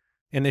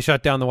 and they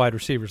shut down the wide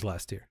receivers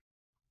last year.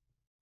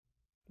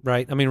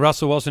 Right? I mean,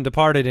 Russell Wilson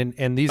departed,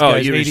 and these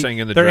guys, you were saying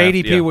in the their draft,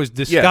 ADP yeah. was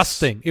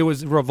disgusting. Yes. It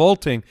was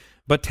revolting,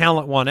 but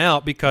talent won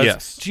out because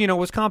Yes. Geno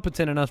was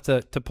competent enough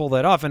to pull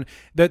that off. And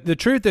the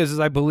truth is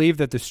I believe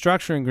that the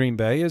structure in Green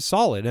Bay is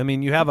solid. I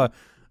mean, you have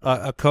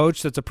a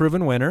coach that's a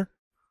proven winner.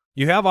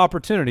 You have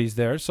opportunities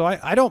there. So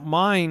I don't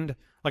mind.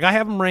 Like, I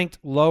have them ranked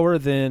lower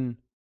than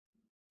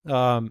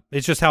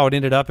It's just how it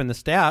ended up in the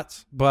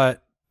stats.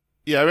 But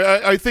yeah, I mean,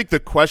 I think the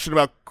question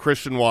about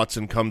Christian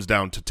Watson comes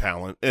down to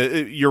talent.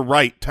 You're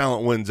right,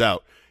 talent wins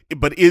out.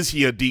 But is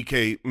he a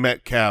DK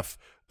Metcalf,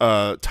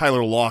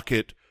 Tyler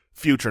Lockett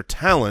future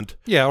talent?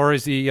 Yeah, or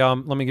is he?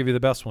 Let me give you the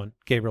best one,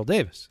 Gabriel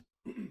Davis.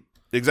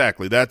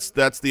 Exactly. That's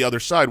the other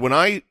side. When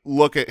I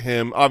look at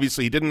him,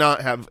 obviously he did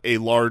not have a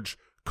large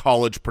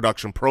college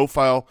production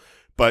profile,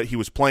 but he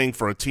was playing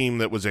for a team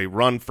that was a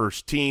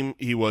run-first team.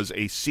 He was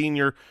a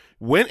senior,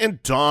 went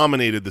and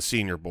dominated the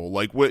Senior Bowl.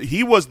 Like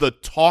he was the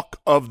talk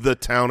of the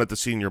town at the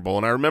Senior Bowl,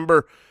 and I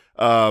remember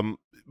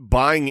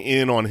buying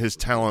in on his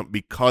talent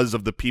because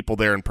of the people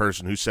there in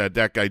person who said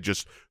that guy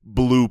just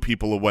blew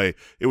people away.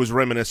 It was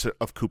reminiscent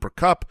of Cooper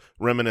Kupp,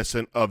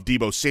 reminiscent of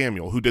Deebo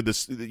Samuel, who did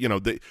this. You know,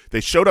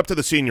 they showed up to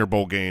the Senior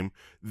Bowl game.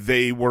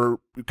 They were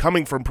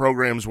coming from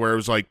programs where it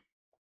was like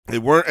they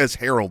weren't as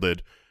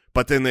heralded,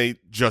 but then they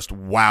just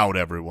wowed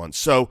everyone.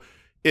 So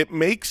it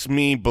makes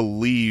me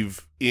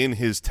believe in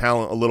his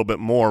talent a little bit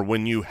more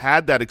when you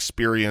had that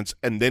experience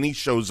and then he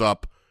shows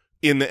up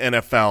in the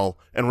NFL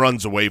and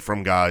runs away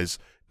from guys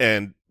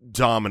and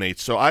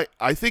dominates. So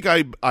I think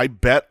I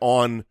bet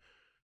on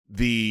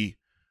the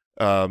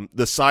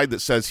side that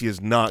says he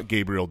is not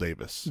Gabriel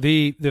Davis.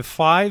 The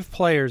 5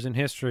 players in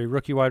history,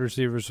 rookie wide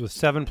receivers with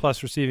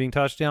 7+ receiving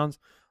touchdowns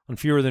on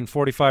fewer than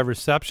 45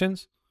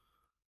 receptions.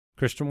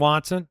 Christian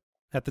Watson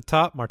at the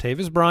top,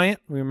 Martavis Bryant.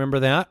 We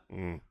remember that.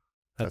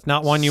 That's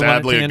not one you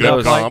wanted to end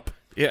up like.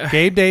 Yeah.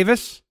 Gabe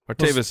Davis.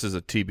 Martavis is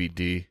a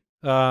TBD.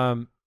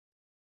 No,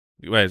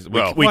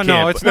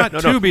 It's not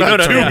to be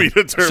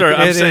determined. Sorry,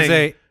 I'm saying is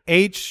a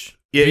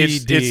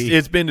HBD.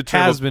 It's been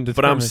determined. Has been determined.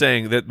 But I'm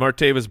saying that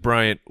Martavis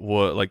Bryant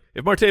was like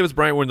if Martavis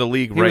Bryant were in the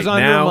league he right was now,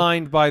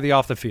 undermined by the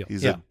off the field.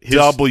 He's a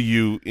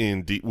W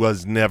in D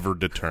was never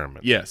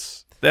determined.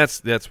 Yes.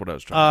 That's what I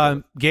was trying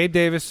to do. Gabe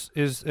Davis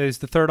is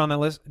the third on that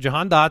list.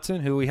 Jahan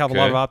Dotson, who we have a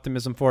lot of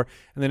optimism for,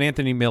 and then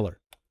Anthony Miller.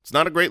 It's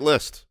not a great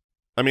list.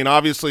 I mean,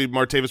 obviously,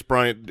 Martavis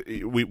Bryant,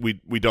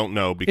 we don't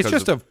know because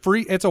it's just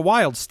it's a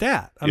wild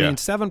stat. I mean,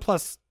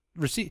 7+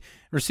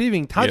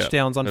 receiving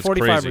touchdowns on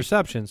 45 crazy.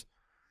 receptions.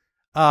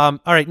 All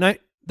right, now,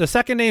 the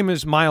second name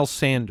is Miles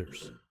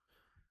Sanders.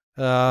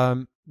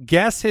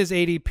 Guess his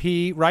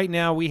ADP. Right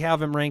now, we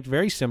have him ranked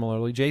very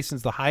similarly.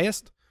 Jason's the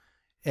highest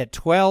at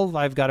 12.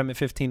 I've got him at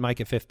 15. Mike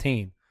at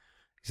 15.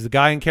 He's the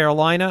guy in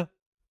Carolina.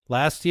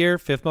 Last year,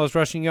 5th most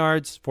rushing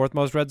yards, 4th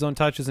most red zone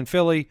touches in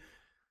Philly.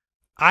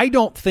 I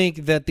don't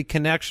think that the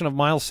connection of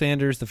Miles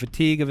Sanders, the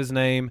fatigue of his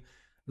name,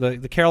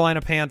 the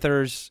Carolina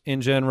Panthers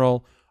in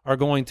general are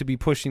going to be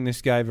pushing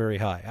this guy very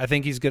high. I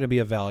think he's going to be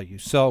a value.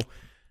 So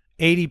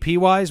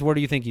ADP-wise, where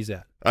do you think he's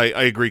at? I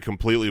agree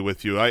completely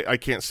with you. I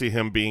can't see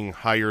him being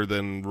higher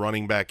than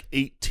running back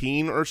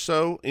 18 or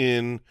so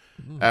in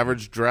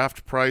average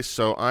draft price.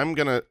 So I'm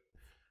gonna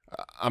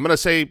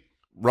say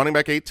running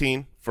back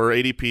 18 for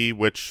ADP,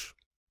 which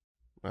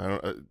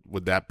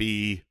would that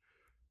be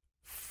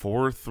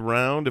 4th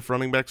round if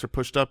running backs are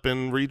pushed up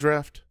in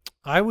redraft?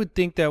 I would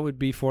think that would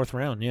be 4th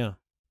round, yeah.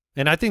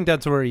 And I think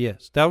that's where he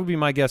is. That would be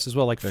my guess as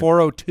well, like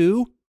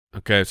 402.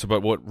 Okay, so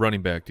but what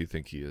running back do you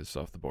think he is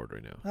off the board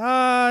right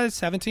now?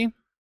 17.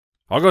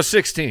 I'll go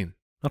 16.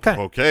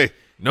 Okay.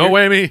 No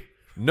whammy.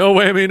 No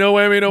whammy, no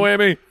whammy, no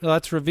whammy.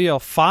 Let's reveal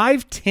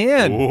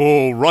 5'10".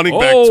 Oh, running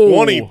back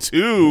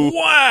 22.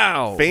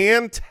 Wow.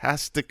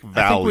 Fantastic value.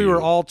 I think we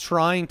were all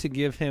trying to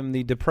give him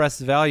the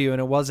depressed value, and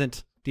it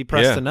wasn't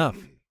depressed enough.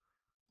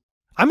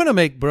 I'm going to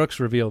make Brooks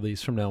reveal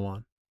these from now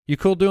on. You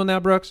cool doing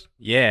that, Brooks?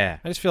 Yeah.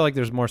 I just feel like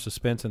there's more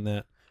suspense in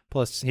that.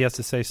 Plus, he has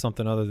to say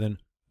something other than,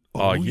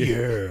 oh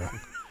yeah.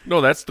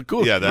 No, that's the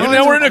cool. Yeah,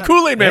 now we're in a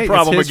Kool-Aid Man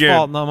problem it's his again.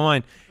 fault, not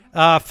mine.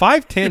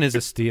 5'10" is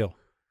a steal,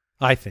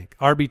 I think.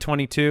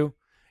 RB22.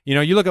 You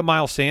know, you look at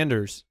Miles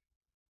Sanders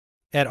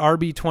at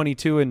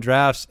RB22 in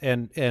drafts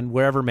and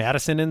wherever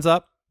Mattison ends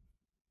up,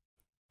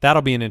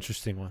 that'll be an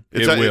interesting one.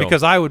 It will.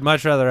 Because I would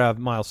much rather have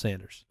Miles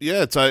Sanders.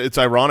 Yeah, it's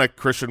ironic.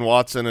 Christian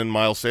Watson and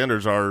Miles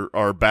Sanders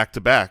are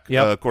back-to-back.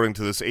 According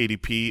to this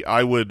ADP.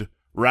 I would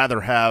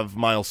rather have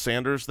Miles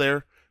Sanders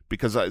there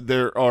because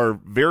there are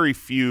very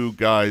few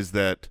guys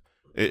that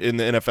in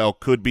the NFL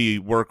could be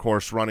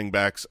workhorse running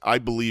backs. I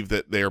believe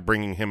that they are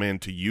bringing him in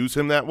to use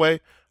him that way.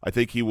 I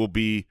think he will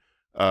be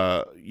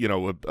a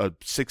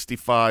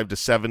 65 to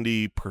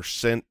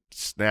 70%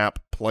 snap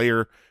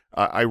player.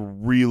 I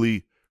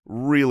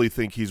really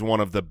think he's one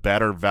of the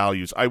better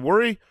values. I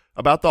worry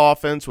about the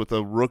offense with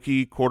a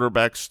rookie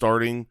quarterback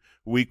starting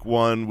week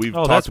 1. We've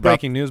talked that's about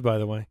breaking news, by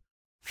the way.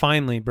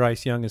 Finally,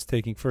 Bryce Young is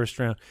taking first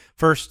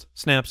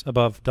snaps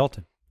above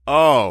Dalton.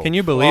 Oh, can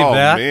you believe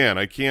that? Oh man,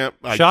 I can't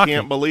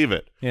believe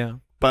it. Yeah,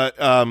 but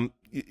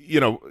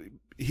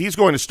he's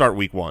going to start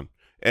week 1.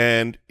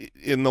 And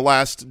in the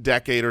last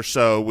decade or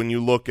so, when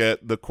you look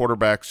at the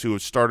quarterbacks who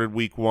have started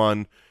week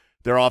 1,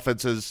 their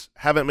offenses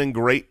haven't been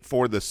great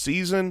for the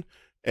season,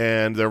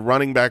 and their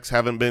running backs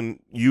haven't been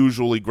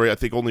usually great. I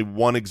think only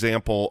one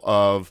example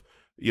of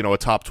a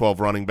top 12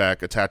 running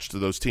back attached to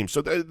those teams.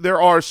 So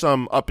there are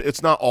some up.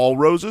 It's not all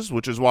roses,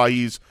 which is why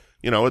he's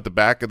at the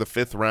back of the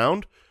 5th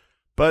round.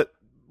 But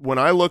when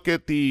I look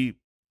at the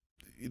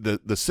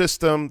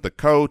system, the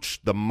coach,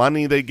 the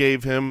money they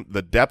gave him,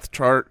 the depth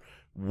chart,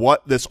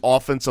 what this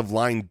offensive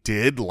line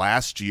did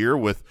last year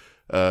with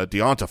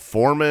Deonta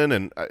Foreman,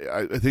 and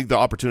I think the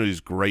opportunity is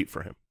great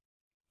for him.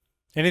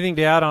 Anything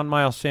to add on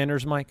Miles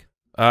Sanders, Mike?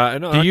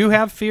 No, do you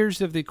have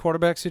fears of the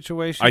quarterback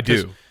situation? I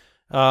do.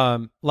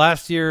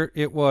 Last year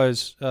it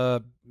was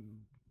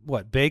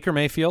Baker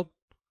Mayfield,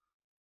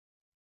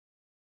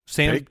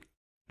 Sam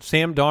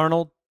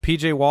Darnold,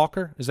 P.J.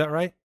 Walker. Is that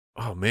right?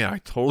 Oh man, I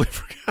totally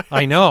forgot.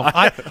 I know.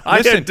 I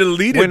had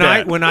deleted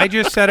that. When I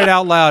just said it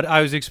out loud,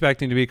 I was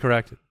expecting to be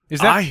corrected.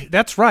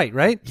 That's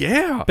right?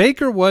 Yeah.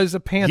 Baker was a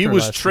Panther. He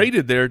was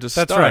traded there to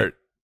start. That's right.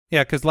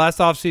 Yeah, because last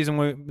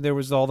offseason there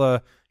was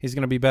he's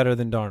going to be better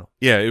than Darnold.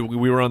 Yeah,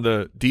 we were on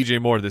the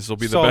DJ Moore. This will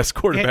be the best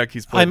quarterback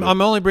he's played.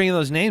 I'm only bringing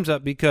those names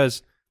up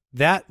because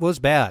that was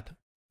bad.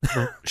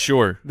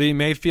 Sure. The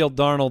Mayfield,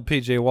 Darnold,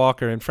 P.J.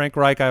 Walker, and Frank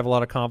Reich I have a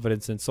lot of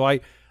confidence in. So I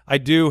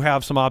do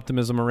have some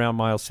optimism around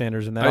Miles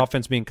Sanders and that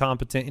offense being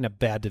competent in a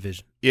bad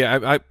division. Yeah,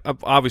 I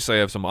obviously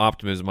have some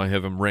optimism. I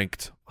have him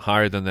ranked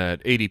higher than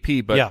that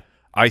ADP, but yeah.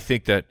 I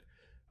think the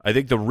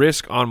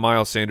risk on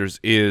Miles Sanders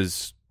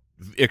is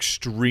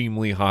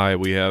extremely high.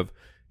 We have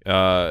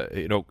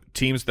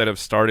teams that have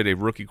started a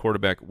rookie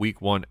quarterback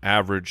week 1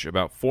 average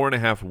about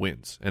 4.5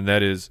 wins, and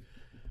that is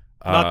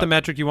not the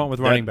metric you want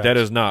with running backs. That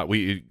is not.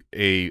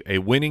 A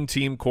winning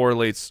team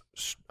correlates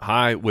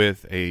high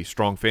with a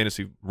strong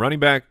fantasy running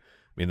back.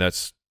 I mean,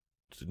 that's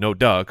no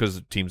duh,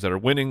 because teams that are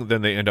winning,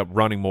 then they end up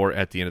running more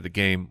at the end of the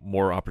game,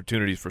 more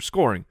opportunities for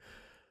scoring.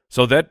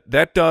 So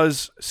that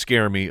does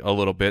scare me a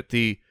little bit.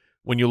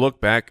 When you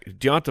look back,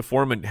 Deonta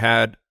Foreman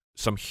had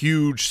some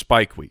huge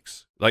spike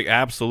weeks, like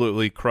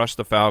absolutely crushed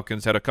the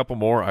Falcons, had a couple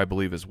more, I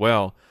believe, as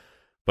well.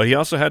 But he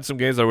also had some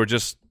games that were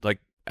just like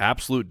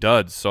absolute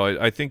duds. So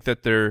I think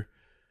that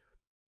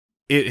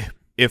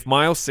if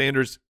Miles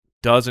Sanders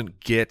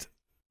doesn't get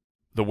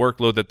the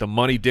workload that the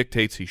money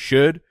dictates he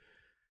should,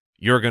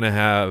 you're going to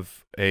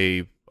have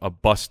a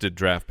busted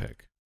draft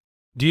pick.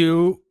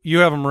 Do you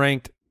have him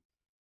ranked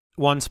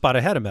one spot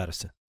ahead of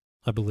Mattison,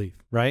 I believe,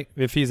 right?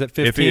 If he's at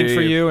 15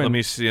 for you. Let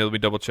me see. Let me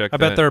double check. I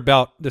bet they're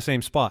about the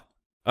same spot.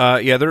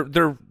 Yeah,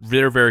 they're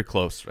very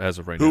close as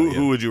of right now.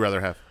 Who would you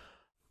rather have?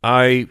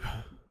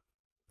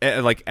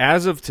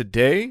 As of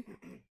today,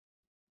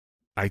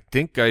 I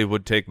think I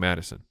would take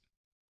Mattison.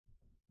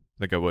 I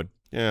think I would.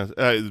 Yeah,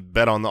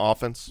 bet on the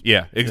offense.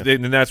 Yeah,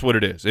 and that's what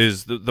it is.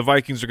 Is the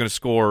Vikings are going to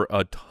score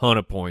a ton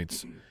of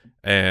points,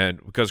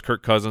 and because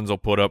Kirk Cousins will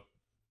put up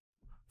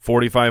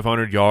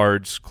 4,500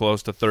 yards,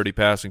 close to 30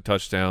 passing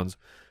touchdowns,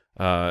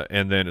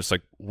 and then it's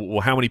like,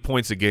 well, how many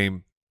points a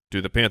game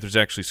do the Panthers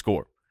actually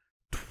score?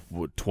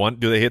 20?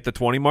 Do they hit the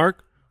 20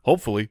 mark?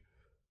 Hopefully.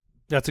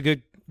 That's a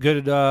good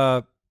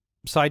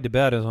side to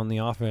bet is on the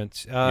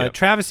offense. Yep.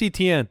 Travis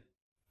Etienne,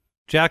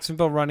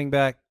 Jacksonville running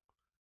back.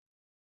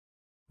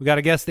 We got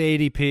to guess the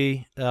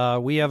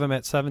ADP. We have him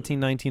at 17,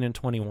 19, and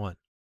 21.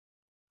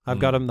 I've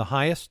got him the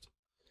highest.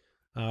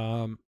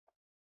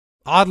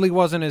 Oddly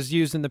wasn't as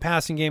used in the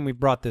passing game. We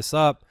brought this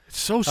up. It's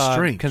so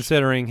strange.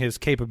 Considering his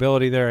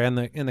capability there and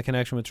the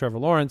connection with Trevor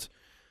Lawrence.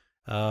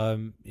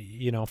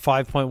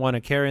 5.1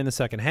 a carry in the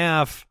second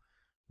half,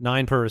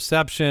 9 per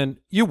reception.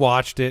 You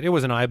watched it. It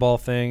was an eyeball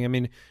thing. I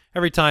mean,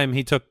 every time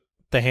he took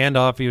the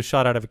handoff, he was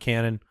shot out of a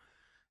cannon.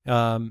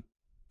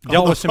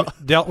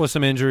 Dealt with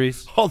some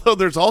injuries. Although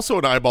there's also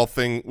an eyeball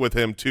thing with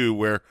him too,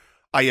 where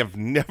I have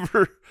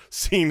never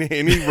seen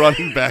any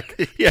running back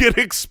get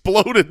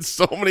exploded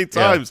so many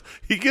times.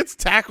 Yeah. He gets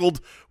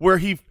tackled where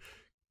he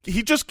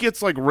just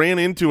gets ran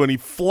into and he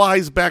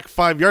flies back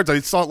 5 yards. I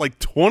saw it like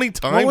 20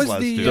 times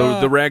last year.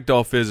 The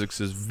ragdoll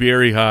physics is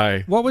very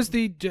high. What was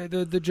the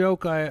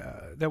joke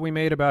that we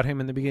made about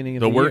him in the beginning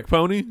of the year? The work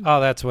pony? Oh,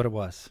 that's what it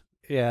was.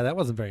 Yeah, that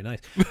wasn't very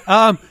nice.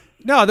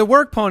 No, the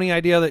work pony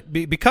idea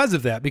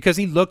because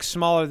he looks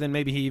smaller than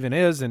maybe he even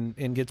is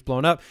and gets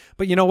blown up.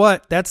 But you know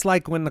what? That's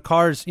like when the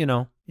cars,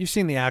 you've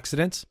seen the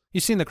accidents.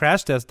 You've seen the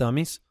crash test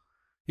dummies.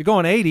 You're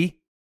going 80.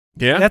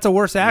 Yeah. That's a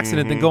worse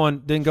accident than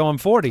going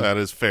 40. That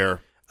is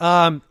fair.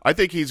 I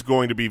think he's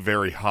going to be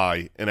very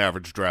high in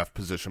average draft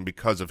position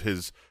because of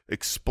his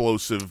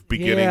explosive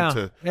beginning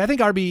to. I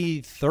think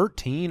RB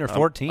 13 or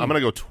 14. I'm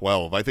going to go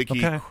 12. I think he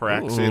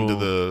cracks into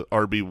the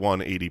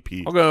RB1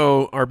 ADP. I'll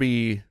go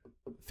RB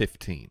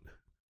 15.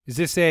 Is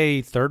this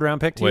a third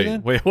round pick to you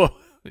then? Wait. Well,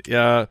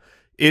 yeah.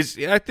 I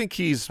think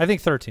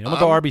 13. I'm gonna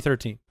go RB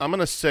 13. I'm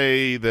gonna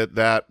say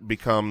that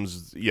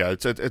becomes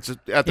it's at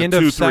the end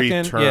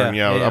 2-3 turn.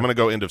 Yeah. I'm gonna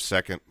go end of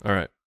second. All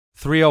right.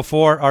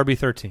 304 RB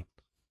 13.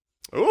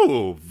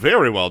 Oh,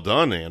 very well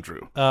done,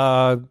 Andrew.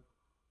 That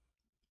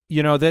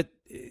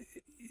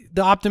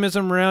the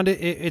optimism around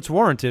it's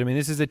warranted. I mean,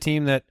 this is a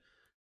team that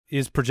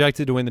is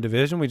projected to win the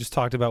division. We just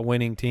talked about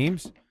winning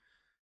teams.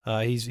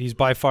 He's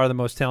by far the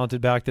most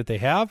talented back that they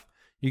have.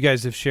 You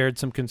guys have shared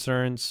some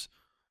concerns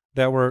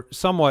that were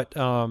somewhat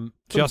the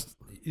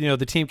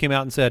team came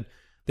out and said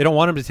they don't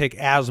want him to take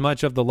as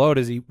much of the load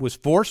as he was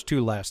forced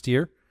to last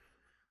year.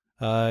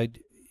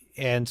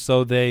 And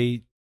so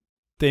they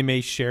they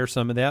may share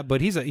some of that,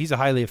 but he's a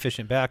highly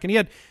efficient back, and he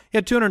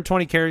had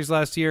 220 carries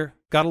last year.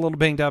 Got a little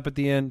banged up at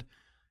the end.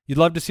 You'd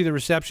love to see the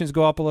receptions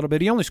go up a little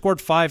bit. He only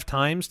scored 5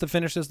 times to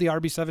finish as the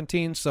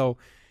RB17, so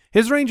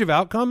his range of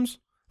outcomes,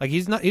 like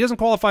he doesn't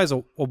qualify as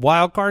a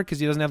wild card because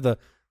he doesn't have the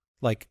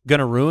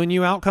gonna ruin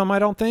you outcome. I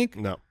don't think.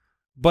 No.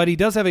 But he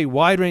does have a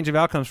wide range of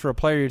outcomes for a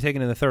player you're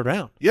taking in the 3rd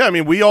round. Yeah, I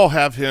mean, we all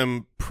have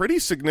him pretty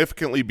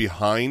significantly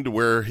behind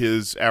where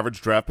his average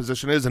draft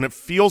position is, and it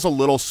feels a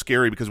little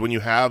scary because when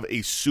you have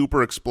a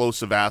super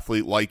explosive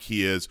athlete like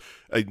he is,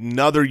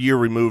 another year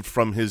removed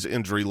from his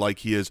injury like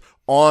he is,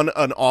 on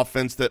an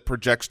offense that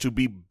projects to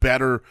be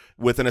better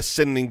with an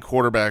ascending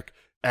quarterback,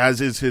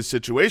 as is his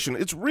situation,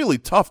 it's really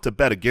tough to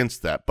bet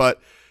against that. But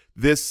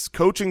this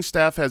coaching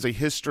staff has a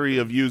history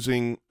of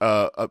using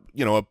a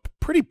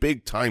pretty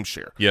big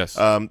timeshare. Yes.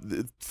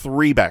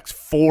 3 backs,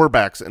 4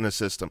 backs in a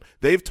system.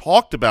 They've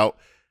talked about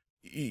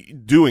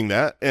doing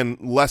that and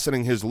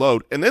lessening his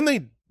load. And then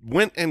they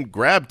went and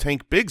grabbed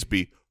Tank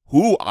Bigsby,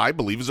 who I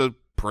believe is a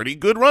pretty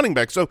good running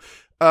back. So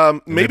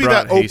maybe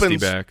that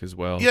opens back as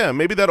well. Yeah,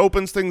 maybe that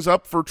opens things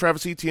up for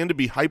Travis Etienne to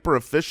be hyper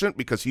efficient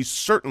because he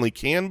certainly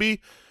can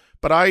be.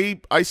 But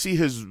I see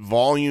his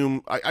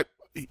volume.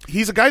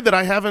 He's a guy that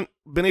I haven't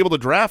been able to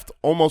draft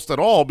almost at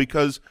all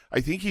because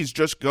I think he's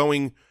just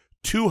going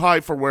too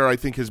high for where I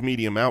think his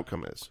medium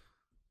outcome is.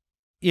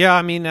 Yeah,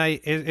 I mean,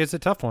 it's a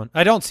tough one.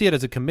 I don't see it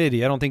as a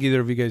committee. I don't think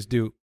either of you guys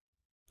do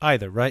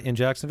either, right, in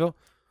Jacksonville?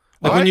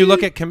 Like when you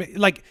look at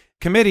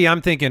committee,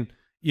 I'm thinking,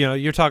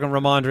 you're talking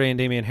Ramondre and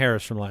Damian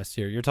Harris from last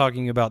year. You're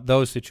talking about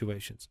those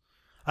situations.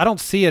 I don't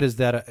see it as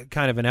that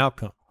kind of an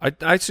outcome.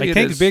 I see it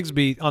Tank as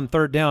Bigsby on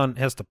 3rd down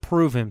has to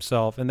prove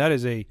himself, and that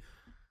is a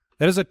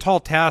tall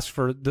task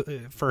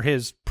for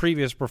his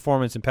previous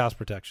performance in pass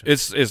protection.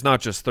 It's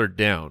not just 3rd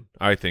down.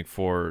 I think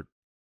for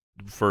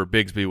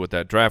Bigsby with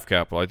that draft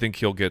capital, I think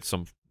he'll get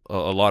a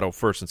lot of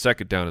 1st and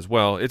 2nd down as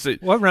well.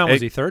 What round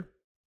was he? 3rd?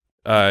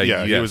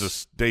 Yes. He was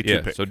a day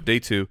 2 pick. So day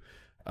 2.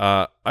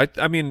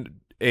 I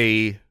mean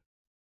a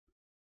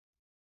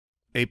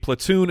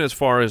platoon as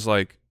far as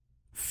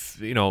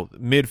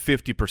mid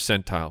 50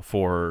 percentile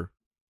for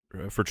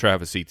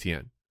Travis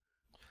Etienne.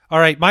 All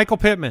right, Michael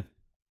Pittman.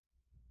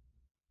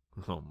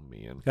 Oh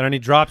man! Got any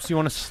drops you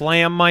want to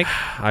slam, Mike?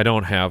 I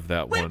don't have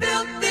that one.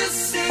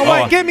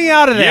 Get me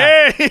out of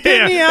that! Yeah,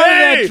 get me out of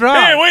that drop.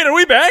 Hey, wait, are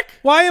we back?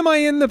 Why am I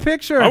in the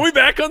picture? Are we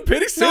back on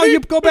Pity City? No, you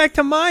go back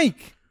to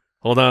Mike.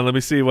 Hold on, let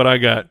me see what I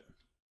got.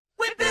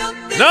 No,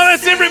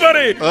 that's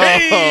everybody.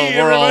 Hey,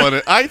 we're all in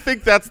it. I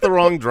think that's the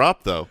wrong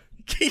drop, though.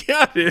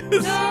 Yeah, it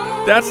is.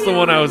 That's the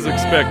one I was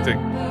expecting.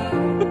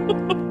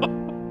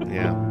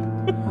 Yeah.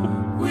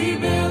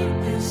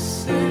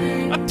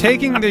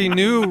 Taking the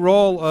new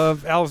role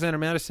of Alexander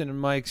Mattison in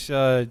Mike's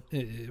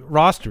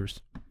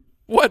rosters.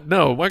 What?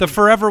 No. The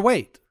forever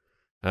wait.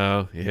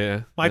 Oh,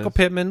 yeah. Michael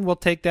Pittman will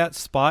take that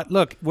spot.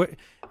 Look,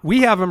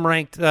 we have him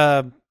ranked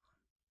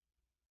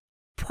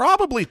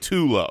probably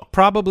too low.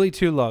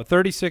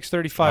 36,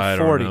 35,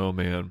 40. I don't know,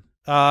 man.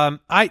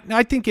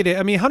 I think it is.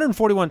 I mean,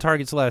 141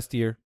 targets last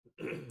year.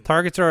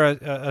 Targets are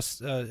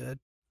a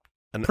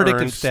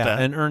predictive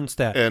stat, an earned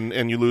stat.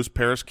 And you lose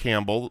Paris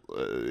Campbell,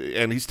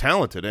 and he's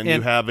talented, and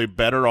you have a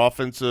better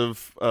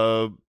offensive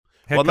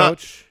head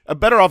coach. A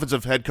better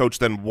offensive head coach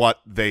than what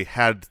they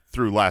had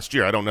through last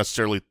year. I don't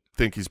necessarily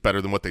think he's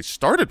better than what they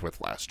started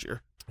with last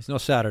year. It's no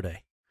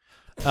Saturday.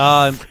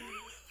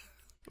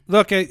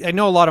 Look, I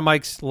know a lot of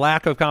Mike's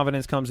lack of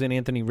confidence comes in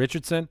Anthony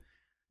Richardson.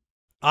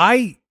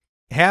 I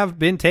have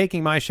been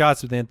taking my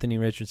shots with Anthony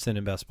Richardson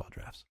in best ball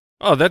drafts.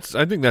 Oh,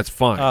 I think that's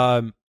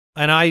fine.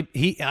 And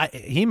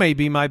he may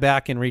be my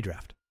back in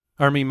redraft.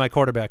 Or I mean my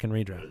quarterback in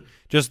redraft.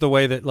 Just the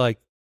way that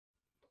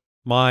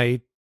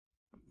my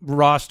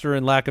roster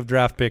and lack of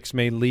draft picks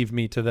may leave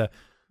me to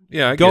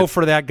go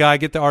for that guy,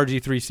 get the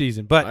RG3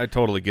 season. But I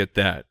totally get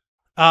that.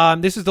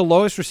 This is the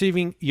lowest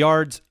receiving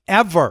yards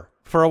ever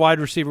for a wide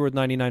receiver with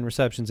 99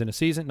 receptions in a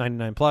season,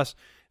 99 plus.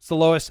 It's the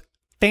lowest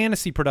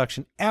fantasy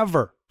production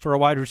ever for a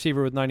wide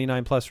receiver with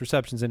 99 plus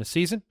receptions in a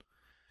season.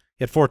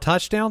 He had 4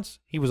 touchdowns.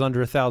 He was under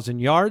 1,000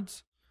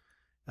 yards.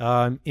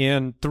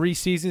 In 3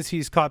 seasons,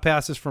 he's caught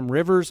passes from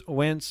Rivers,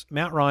 Wentz,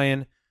 Matt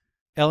Ryan,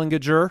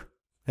 Ellinger,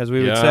 as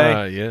we would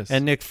say, yes,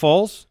 and Nick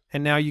Foles.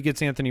 And now you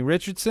get Anthony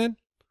Richardson.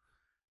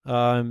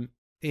 And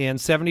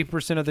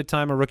 70% of the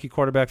time, a rookie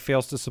quarterback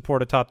fails to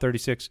support a top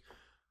 36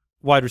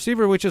 wide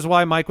receiver, which is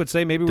why Mike would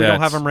say maybe we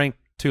don't have him ranked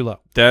too low.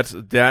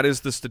 That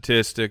is the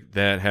statistic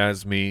that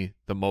has me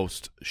the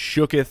most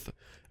shooketh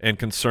and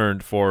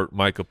concerned for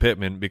Michael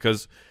Pittman,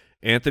 because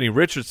Anthony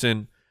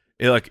Richardson,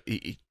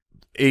 he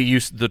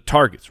used the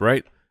targets,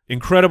 right?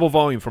 Incredible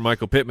volume for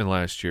Michael Pittman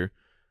last year.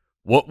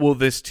 What will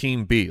this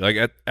team be?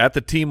 At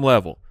the team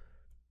level,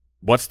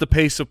 what's the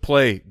pace of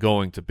play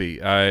going to be?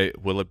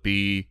 Will it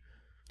be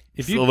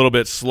a little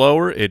bit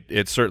slower?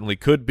 It certainly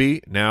could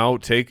be. Now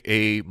take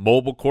a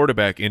mobile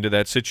quarterback into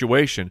that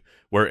situation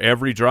where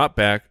every drop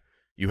back,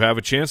 you have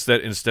a chance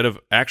that instead of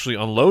actually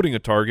unloading a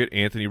target,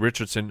 Anthony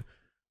Richardson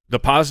the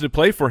positive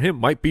play for him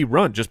might be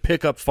run. Just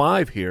pick up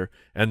 5 here,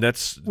 and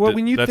that's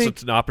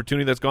an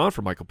opportunity that's gone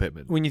for Michael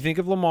Pittman. When you think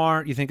of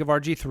Lamar, you think of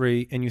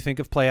RG3, and you think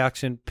of play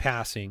action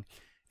passing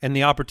and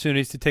the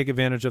opportunities to take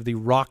advantage of the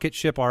rocket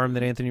ship arm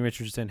that Anthony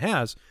Richardson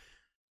has,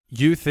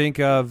 you think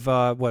of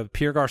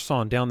Pierre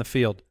Garçon down the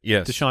field.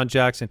 Yes. Deshaun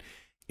Jackson.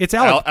 It's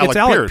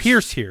Alec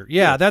Pierce here.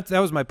 Yeah, that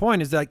was my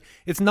point. Is like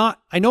it's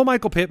not. I know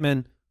Michael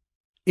Pittman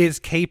is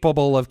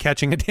capable of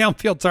catching a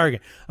downfield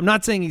target. I'm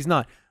not saying he's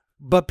not,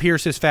 but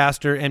Pierce is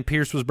faster, and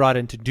Pierce was brought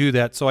in to do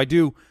that. So I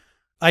do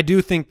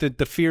think that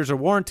the fears are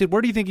warranted.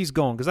 Where do you think he's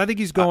going? Because I think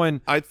he's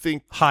going. I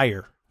think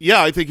higher.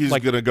 Yeah, I think he's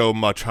going to go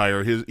much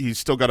higher. He's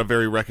still got a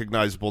very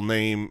recognizable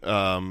name,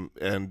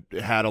 and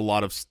had a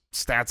lot of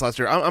stats last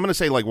year. I'm going to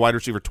say like wide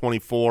receiver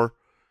 24.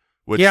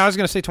 I was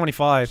going to say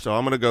 25. So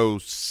I'm going to go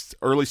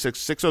early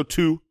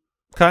 602.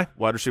 Okay.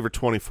 Wide receiver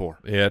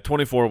 24. Yeah,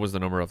 24 was the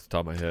number off the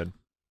top of my head.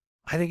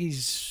 I think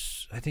he's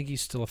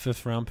still a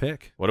 5th round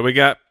pick. What do we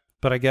got?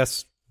 But I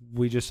guess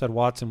we just said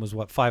Watson was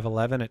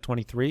 5'11" at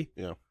 23.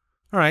 Yeah. All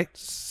right,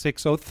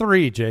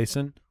 603,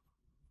 Jason.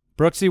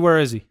 Brooksy, where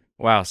is he?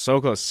 Wow,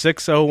 so close.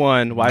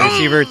 601, wide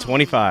receiver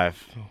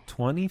 25.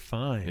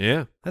 25.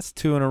 Yeah. That's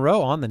 2 in a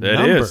row on the number.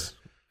 That is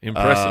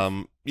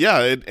impressive.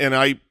 Yeah, and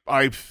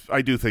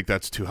I do think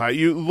that's too high.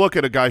 You look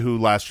at a guy who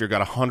last year got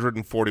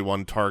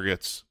 141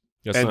 targets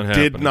and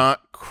did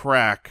not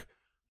crack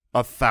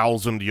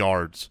 1,000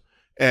 yards.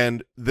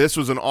 And this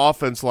was an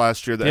offense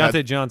last year that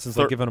Deontay Johnson's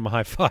like giving him a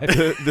high five.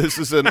 This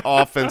is an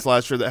offense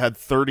last year that had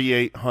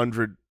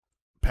 3,800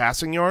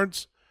 passing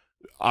yards.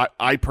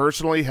 I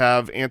personally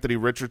have Anthony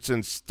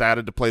Richardson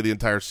statted to play the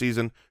entire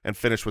season and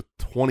finish with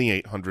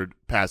 2,800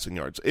 passing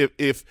yards.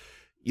 If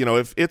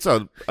it's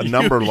a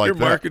number like that,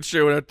 your market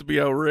share would have to be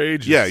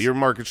outrageous. Yeah, your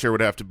market share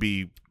would have to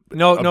be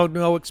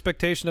no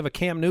expectation of a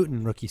Cam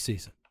Newton rookie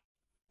season.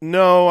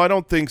 No, I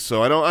don't think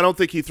so. I don't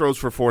think he throws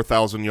for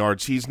 4,000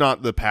 yards. He's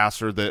not the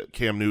passer that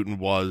Cam Newton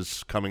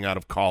was coming out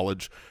of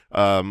college.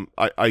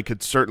 I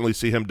could certainly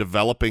see him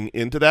developing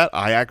into that.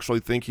 I actually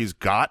think he's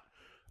got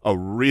a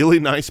really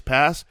nice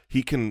pass.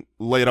 He can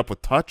lay it up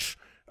with touch.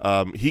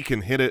 He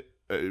can hit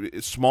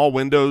it small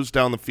windows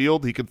down the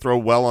field. He can throw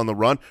well on the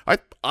run.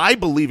 I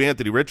believe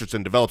Anthony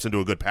Richardson develops into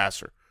a good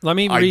passer.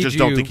 I just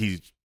don't think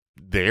he's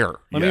there.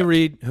 Let me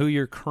read who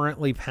you're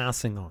currently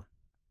passing on.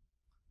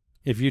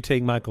 If you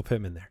take Michael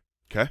Pittman there.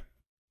 Okay.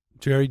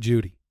 Jerry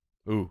Jeudy.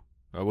 Ooh,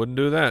 I wouldn't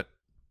do that.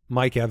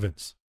 Mike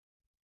Evans.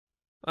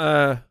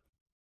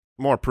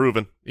 More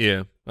proven.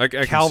 Yeah. I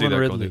can Calvin see that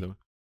Ridley. going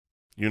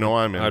You know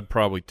I'm in. I'd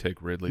probably take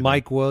Ridley.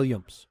 Mike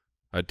Williams.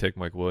 I'd take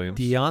Mike Williams.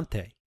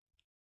 Deontay.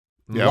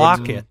 Yeah,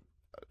 Lockett.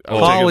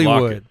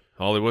 Hollywood.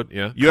 Hollywood,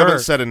 yeah. You haven't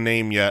said a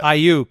name yet.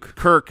 Ayuk.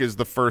 Kirk is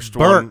the first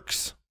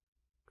Burks.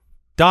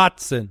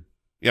 Dotson.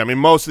 Yeah, I mean,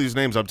 most of these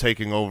names I'm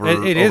taking over.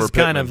 It is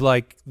Pittman. kind of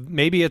like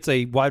maybe it's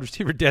a wide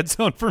receiver dead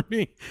zone for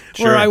me,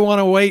 Sure. where I want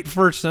to wait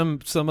for some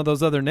of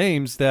those other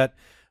names that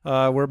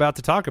we're about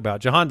to talk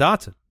about. Jahan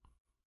Dotson.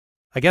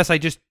 I guess I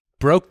just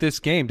broke this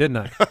game, didn't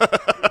I?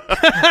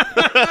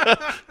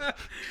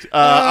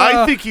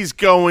 I think he's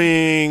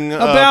going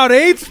about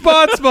 8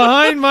 spots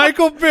behind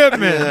Michael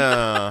Pittman.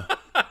 Yeah,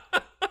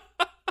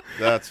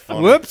 that's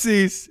funny.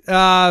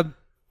 Whoopsies.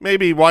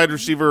 Maybe wide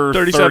receiver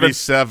 37.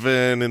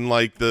 37 in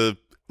like the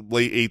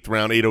late 8th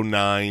round,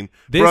 809.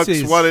 This Brooks,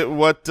 is-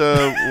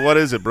 what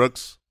is it,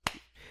 Brooks?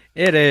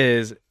 It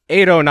is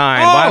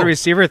 809, wide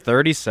receiver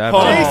 37.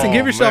 Oh, Jason,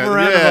 give yourself a man.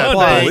 round Yeah, of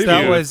applause. thank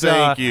That you. was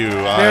Thank you.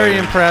 very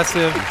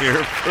impressive.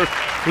 Here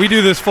for- We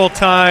do this full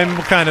time.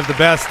 We're kind of the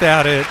best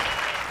at it.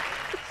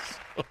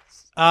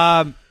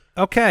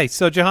 Okay,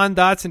 so Jahan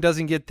Dotson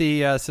doesn't get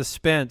the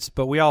suspense,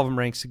 but we all have him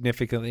ranked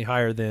significantly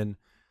higher than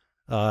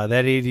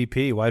that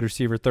ADP, wide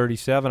receiver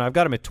 37. I've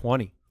got him at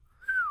 20.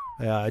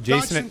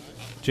 Jason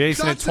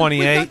at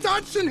 28.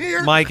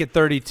 Mike at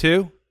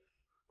 32.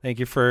 Thank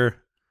you for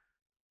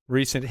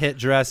recent hit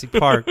Jurassic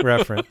Park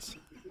reference.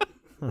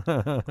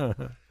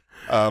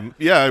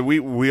 Yeah,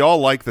 we all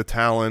like the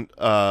talent.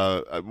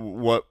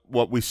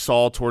 What we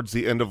saw towards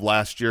the end of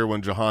last year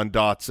when Jahan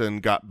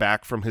Dotson got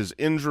back from his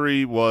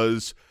injury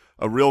was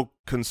a real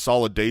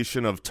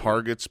consolidation of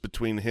targets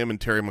between him and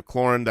Terry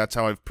McLaurin. That's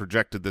how I've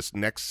projected this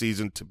next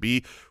season to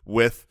be,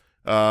 with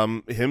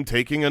him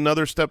taking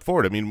another step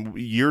forward. I mean,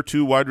 year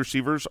 2 wide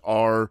receivers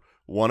are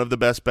one of the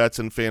best bets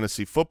in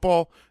fantasy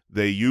football.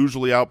 They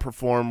usually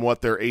outperform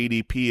what their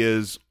ADP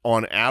is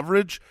on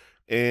average,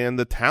 and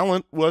the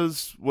talent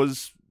was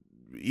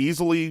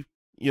easily,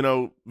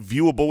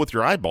 viewable with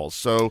your eyeballs.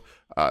 So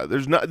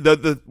there's not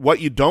the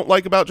what you don't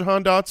like about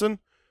Jahan Dotson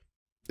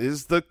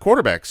is the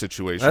quarterback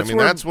situation.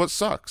 That's what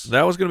sucks.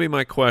 That was going to be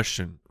my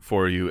question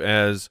for you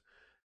as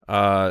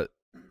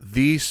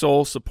the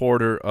sole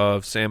supporter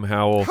of Sam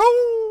Howell.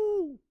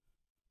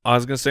 I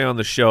was going to say on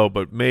the show,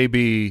 but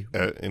maybe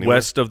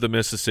west of the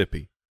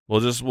Mississippi.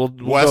 We'll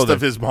west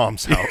of his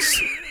mom's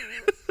house.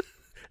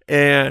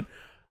 But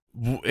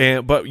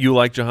you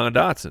like Jahan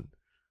Dotson.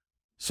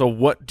 So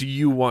what do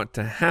you want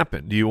to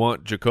happen? Do you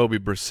want Jacoby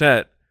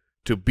Brissett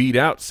to beat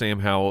out Sam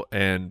Howell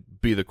and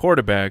be the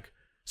quarterback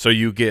so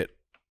you get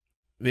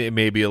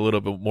maybe a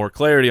little bit more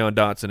clarity on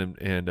Dotson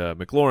and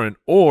McLaurin,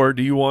 or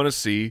do you want to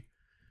see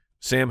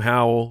Sam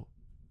Howell,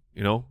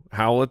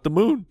 howl at the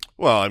moon?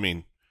 Well, I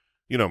mean,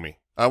 you know me.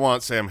 I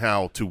want Sam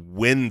Howell to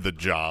win the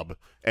job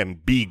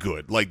and be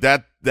good. Like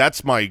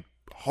that's my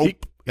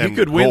hope. He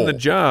could win the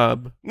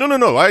job.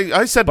 No.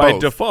 I said by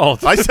both.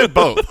 default. I said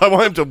both. I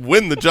want him to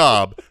win the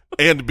job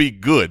and be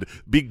good.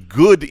 Be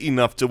good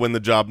enough to win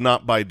the job,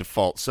 not by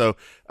default. So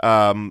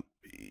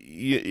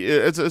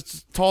it's a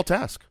tall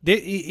task.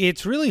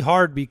 It's really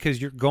hard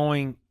because you're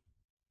going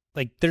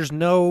 – there's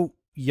no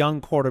young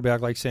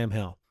quarterback like Sam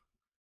Howell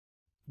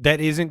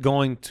that isn't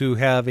going to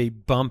have a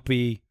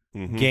bumpy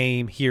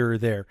game here or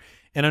there.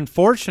 And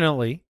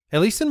unfortunately, at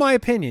least in my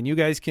opinion, you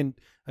guys can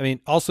 –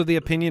 also the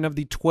opinion of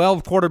the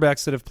 12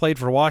 quarterbacks that have played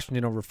for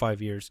Washington over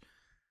 5 years,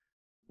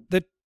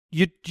 that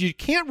you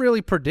can't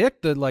really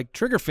predict the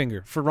trigger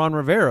finger for Ron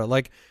Rivera.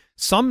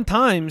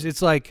 Sometimes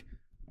it's Taylor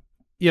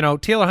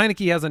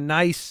Heineke has a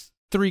nice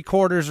 3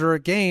 quarters or a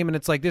game, and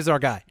it's this is our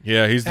guy.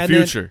 Yeah, he's the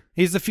future.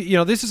 He's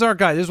this is our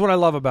guy. This is what I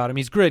love about him.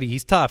 He's gritty.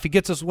 He's tough. He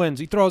gets us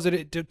wins. He throws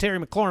it to Terry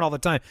McLaurin all the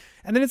time.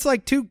 And then it's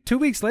two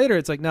weeks later,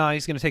 it's no,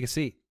 he's going to take a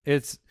seat.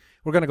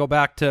 We're going to go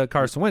back to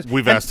Carson Wentz.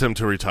 We've asked him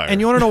to retire.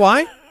 And you want to know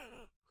why?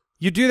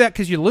 You do that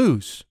because you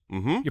lose.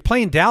 You're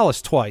playing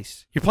Dallas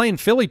twice. You're playing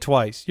Philly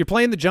twice. You're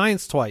playing the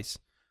Giants twice.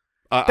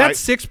 That's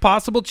 6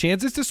 possible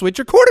chances to switch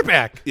your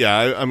quarterback.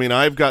 Yeah,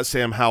 I've got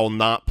Sam Howell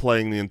not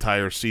playing the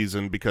entire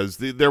season because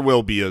there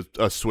will be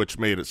a switch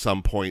made at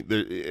some point.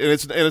 And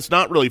it's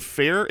not really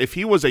fair. If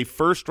he was a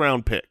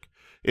first-round pick,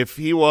 if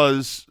he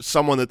was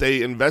someone that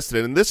they invested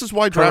in, and this is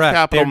why draft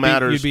capital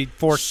matters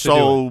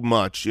so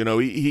much.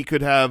 He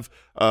could have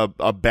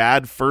a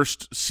bad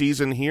first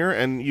season here,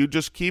 and you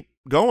just keep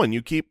going.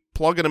 You keep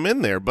plugging him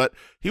in there. But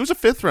he was a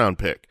 5th-round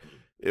pick.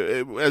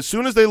 As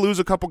soon as they lose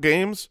a couple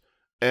games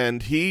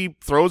and he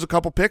throws a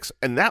couple picks,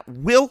 and that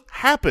will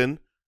happen,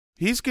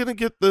 he's gonna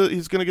get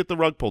the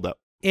rug pulled out.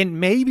 And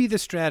maybe the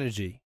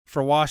strategy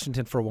for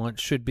Washington for once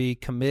should be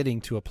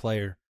committing to a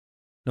player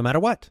no matter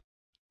what.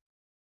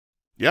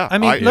 Yeah,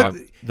 look,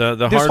 the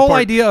this hard whole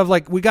part, idea of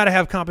we got to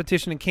have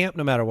competition in camp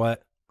no matter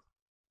what.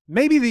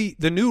 Maybe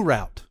the new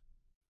route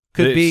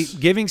could be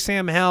giving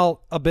Sam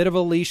Howell a bit of a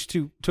leash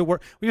to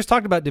work. We just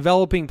talked about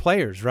developing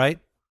players, right?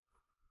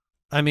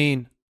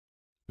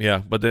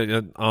 Yeah, but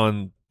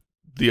on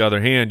the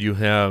other hand, you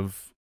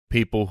have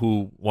people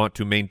who want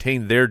to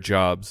maintain their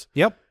jobs.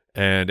 Yep.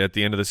 And at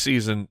the end of the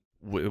season,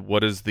 what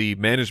does the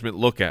management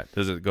look at?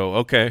 Does it go,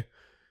 okay,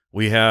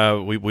 we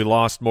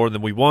lost more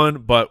than we won,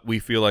 but we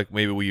feel like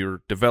maybe we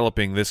are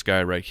developing this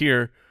guy right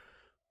here?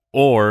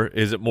 Or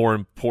is it more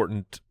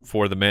important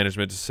for the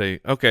management to say,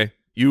 okay,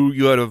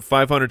 you had a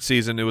 500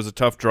 season, it was a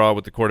tough draw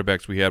with the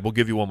quarterbacks we had, we'll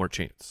give you one more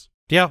chance?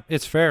 Yeah,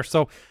 it's fair.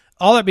 So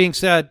all that being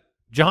said,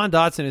 Jahan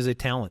Dotson is a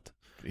talent.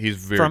 He's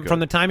very good. From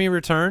the time he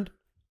returned,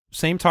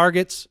 same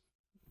targets,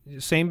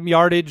 same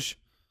yardage,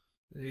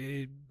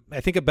 I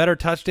think a better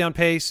touchdown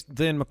pace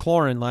than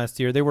McLaurin last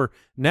year. They were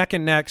neck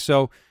and neck,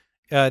 so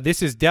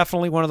this is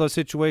definitely one of those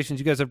situations.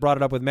 You guys have brought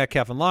it up with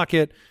Metcalf and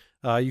Lockett.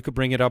 You could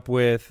bring it up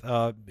with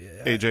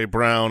A.J.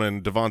 Brown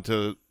and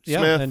Devonta Smith.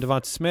 Yeah, and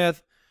Devonta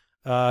Smith.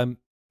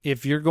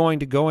 If you're going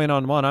to go in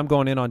on one, I'm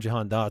going in on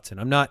Jahan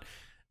Dotson. I'm not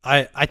 –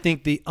 I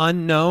think the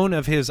unknown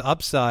of his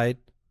upside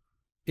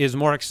is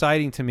more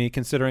exciting to me,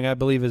 considering I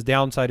believe his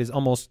downside is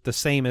almost the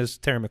same as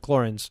Terry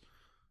McLaurin's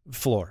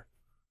floor,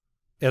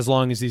 as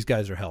long as these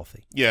guys are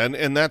healthy. Yeah,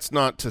 and that's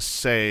not to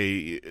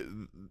say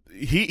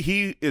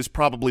he is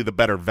probably the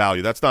better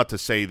value. That's not to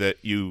say that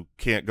you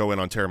can't go in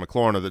on Terry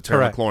McLaurin or that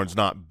Terry McLaurin's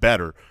not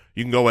better.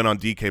 You can go in on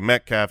DK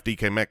Metcalf.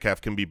 DK Metcalf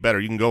can be better.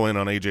 You can go in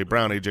on A.J.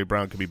 Brown. A.J.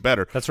 Brown can be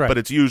better. That's right. But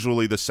it's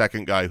usually the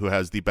second guy who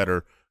has the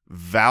better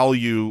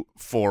value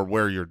for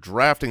where you're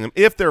drafting them,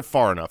 if they're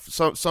far enough.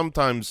 So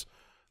sometimes,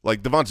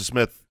 like Devonta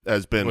Smith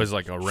has been – was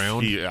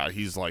around?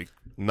 He's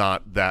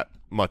not that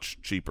much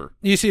cheaper.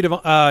 You see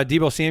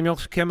Deebo Samuel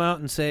come out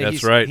and say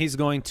he's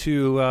going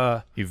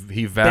to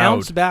he vowed.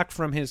 Bounce back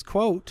from his,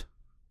 quote,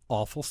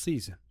 awful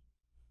season.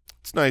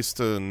 It's nice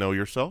to know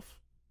yourself.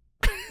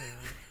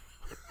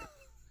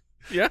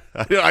 Yeah,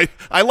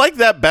 I like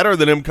that better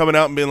than him coming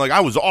out and being like, I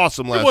was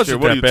awesome last year.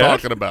 What are you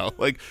talking about?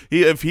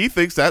 If he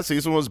thinks that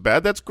season was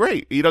bad, that's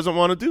great. He doesn't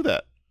want to do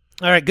that.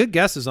 All right, good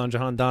guesses on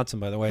Jahan Dotson,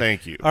 by the way.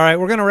 Thank you. All right,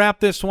 we're going to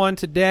wrap this one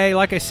today.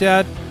 Like I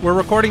said, we're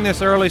recording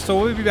this early, so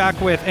we'll be back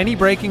with any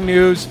breaking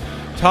news,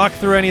 talk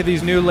through any of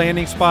these new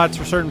landing spots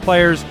for certain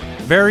players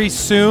very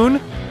soon.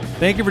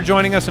 Thank you for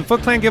joining us, and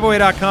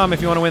FootClanGiveaway.com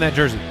if you want to win that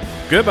jersey.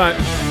 Goodbye.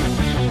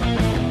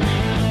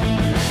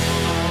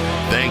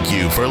 Thank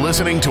you for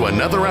listening to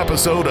another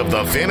episode of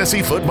the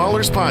Fantasy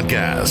Footballers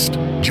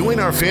Podcast. Join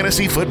our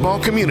fantasy football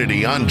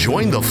community on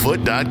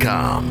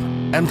jointhefoot.com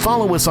and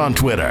follow us on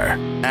Twitter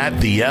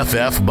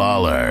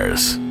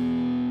 @TheFFBallers.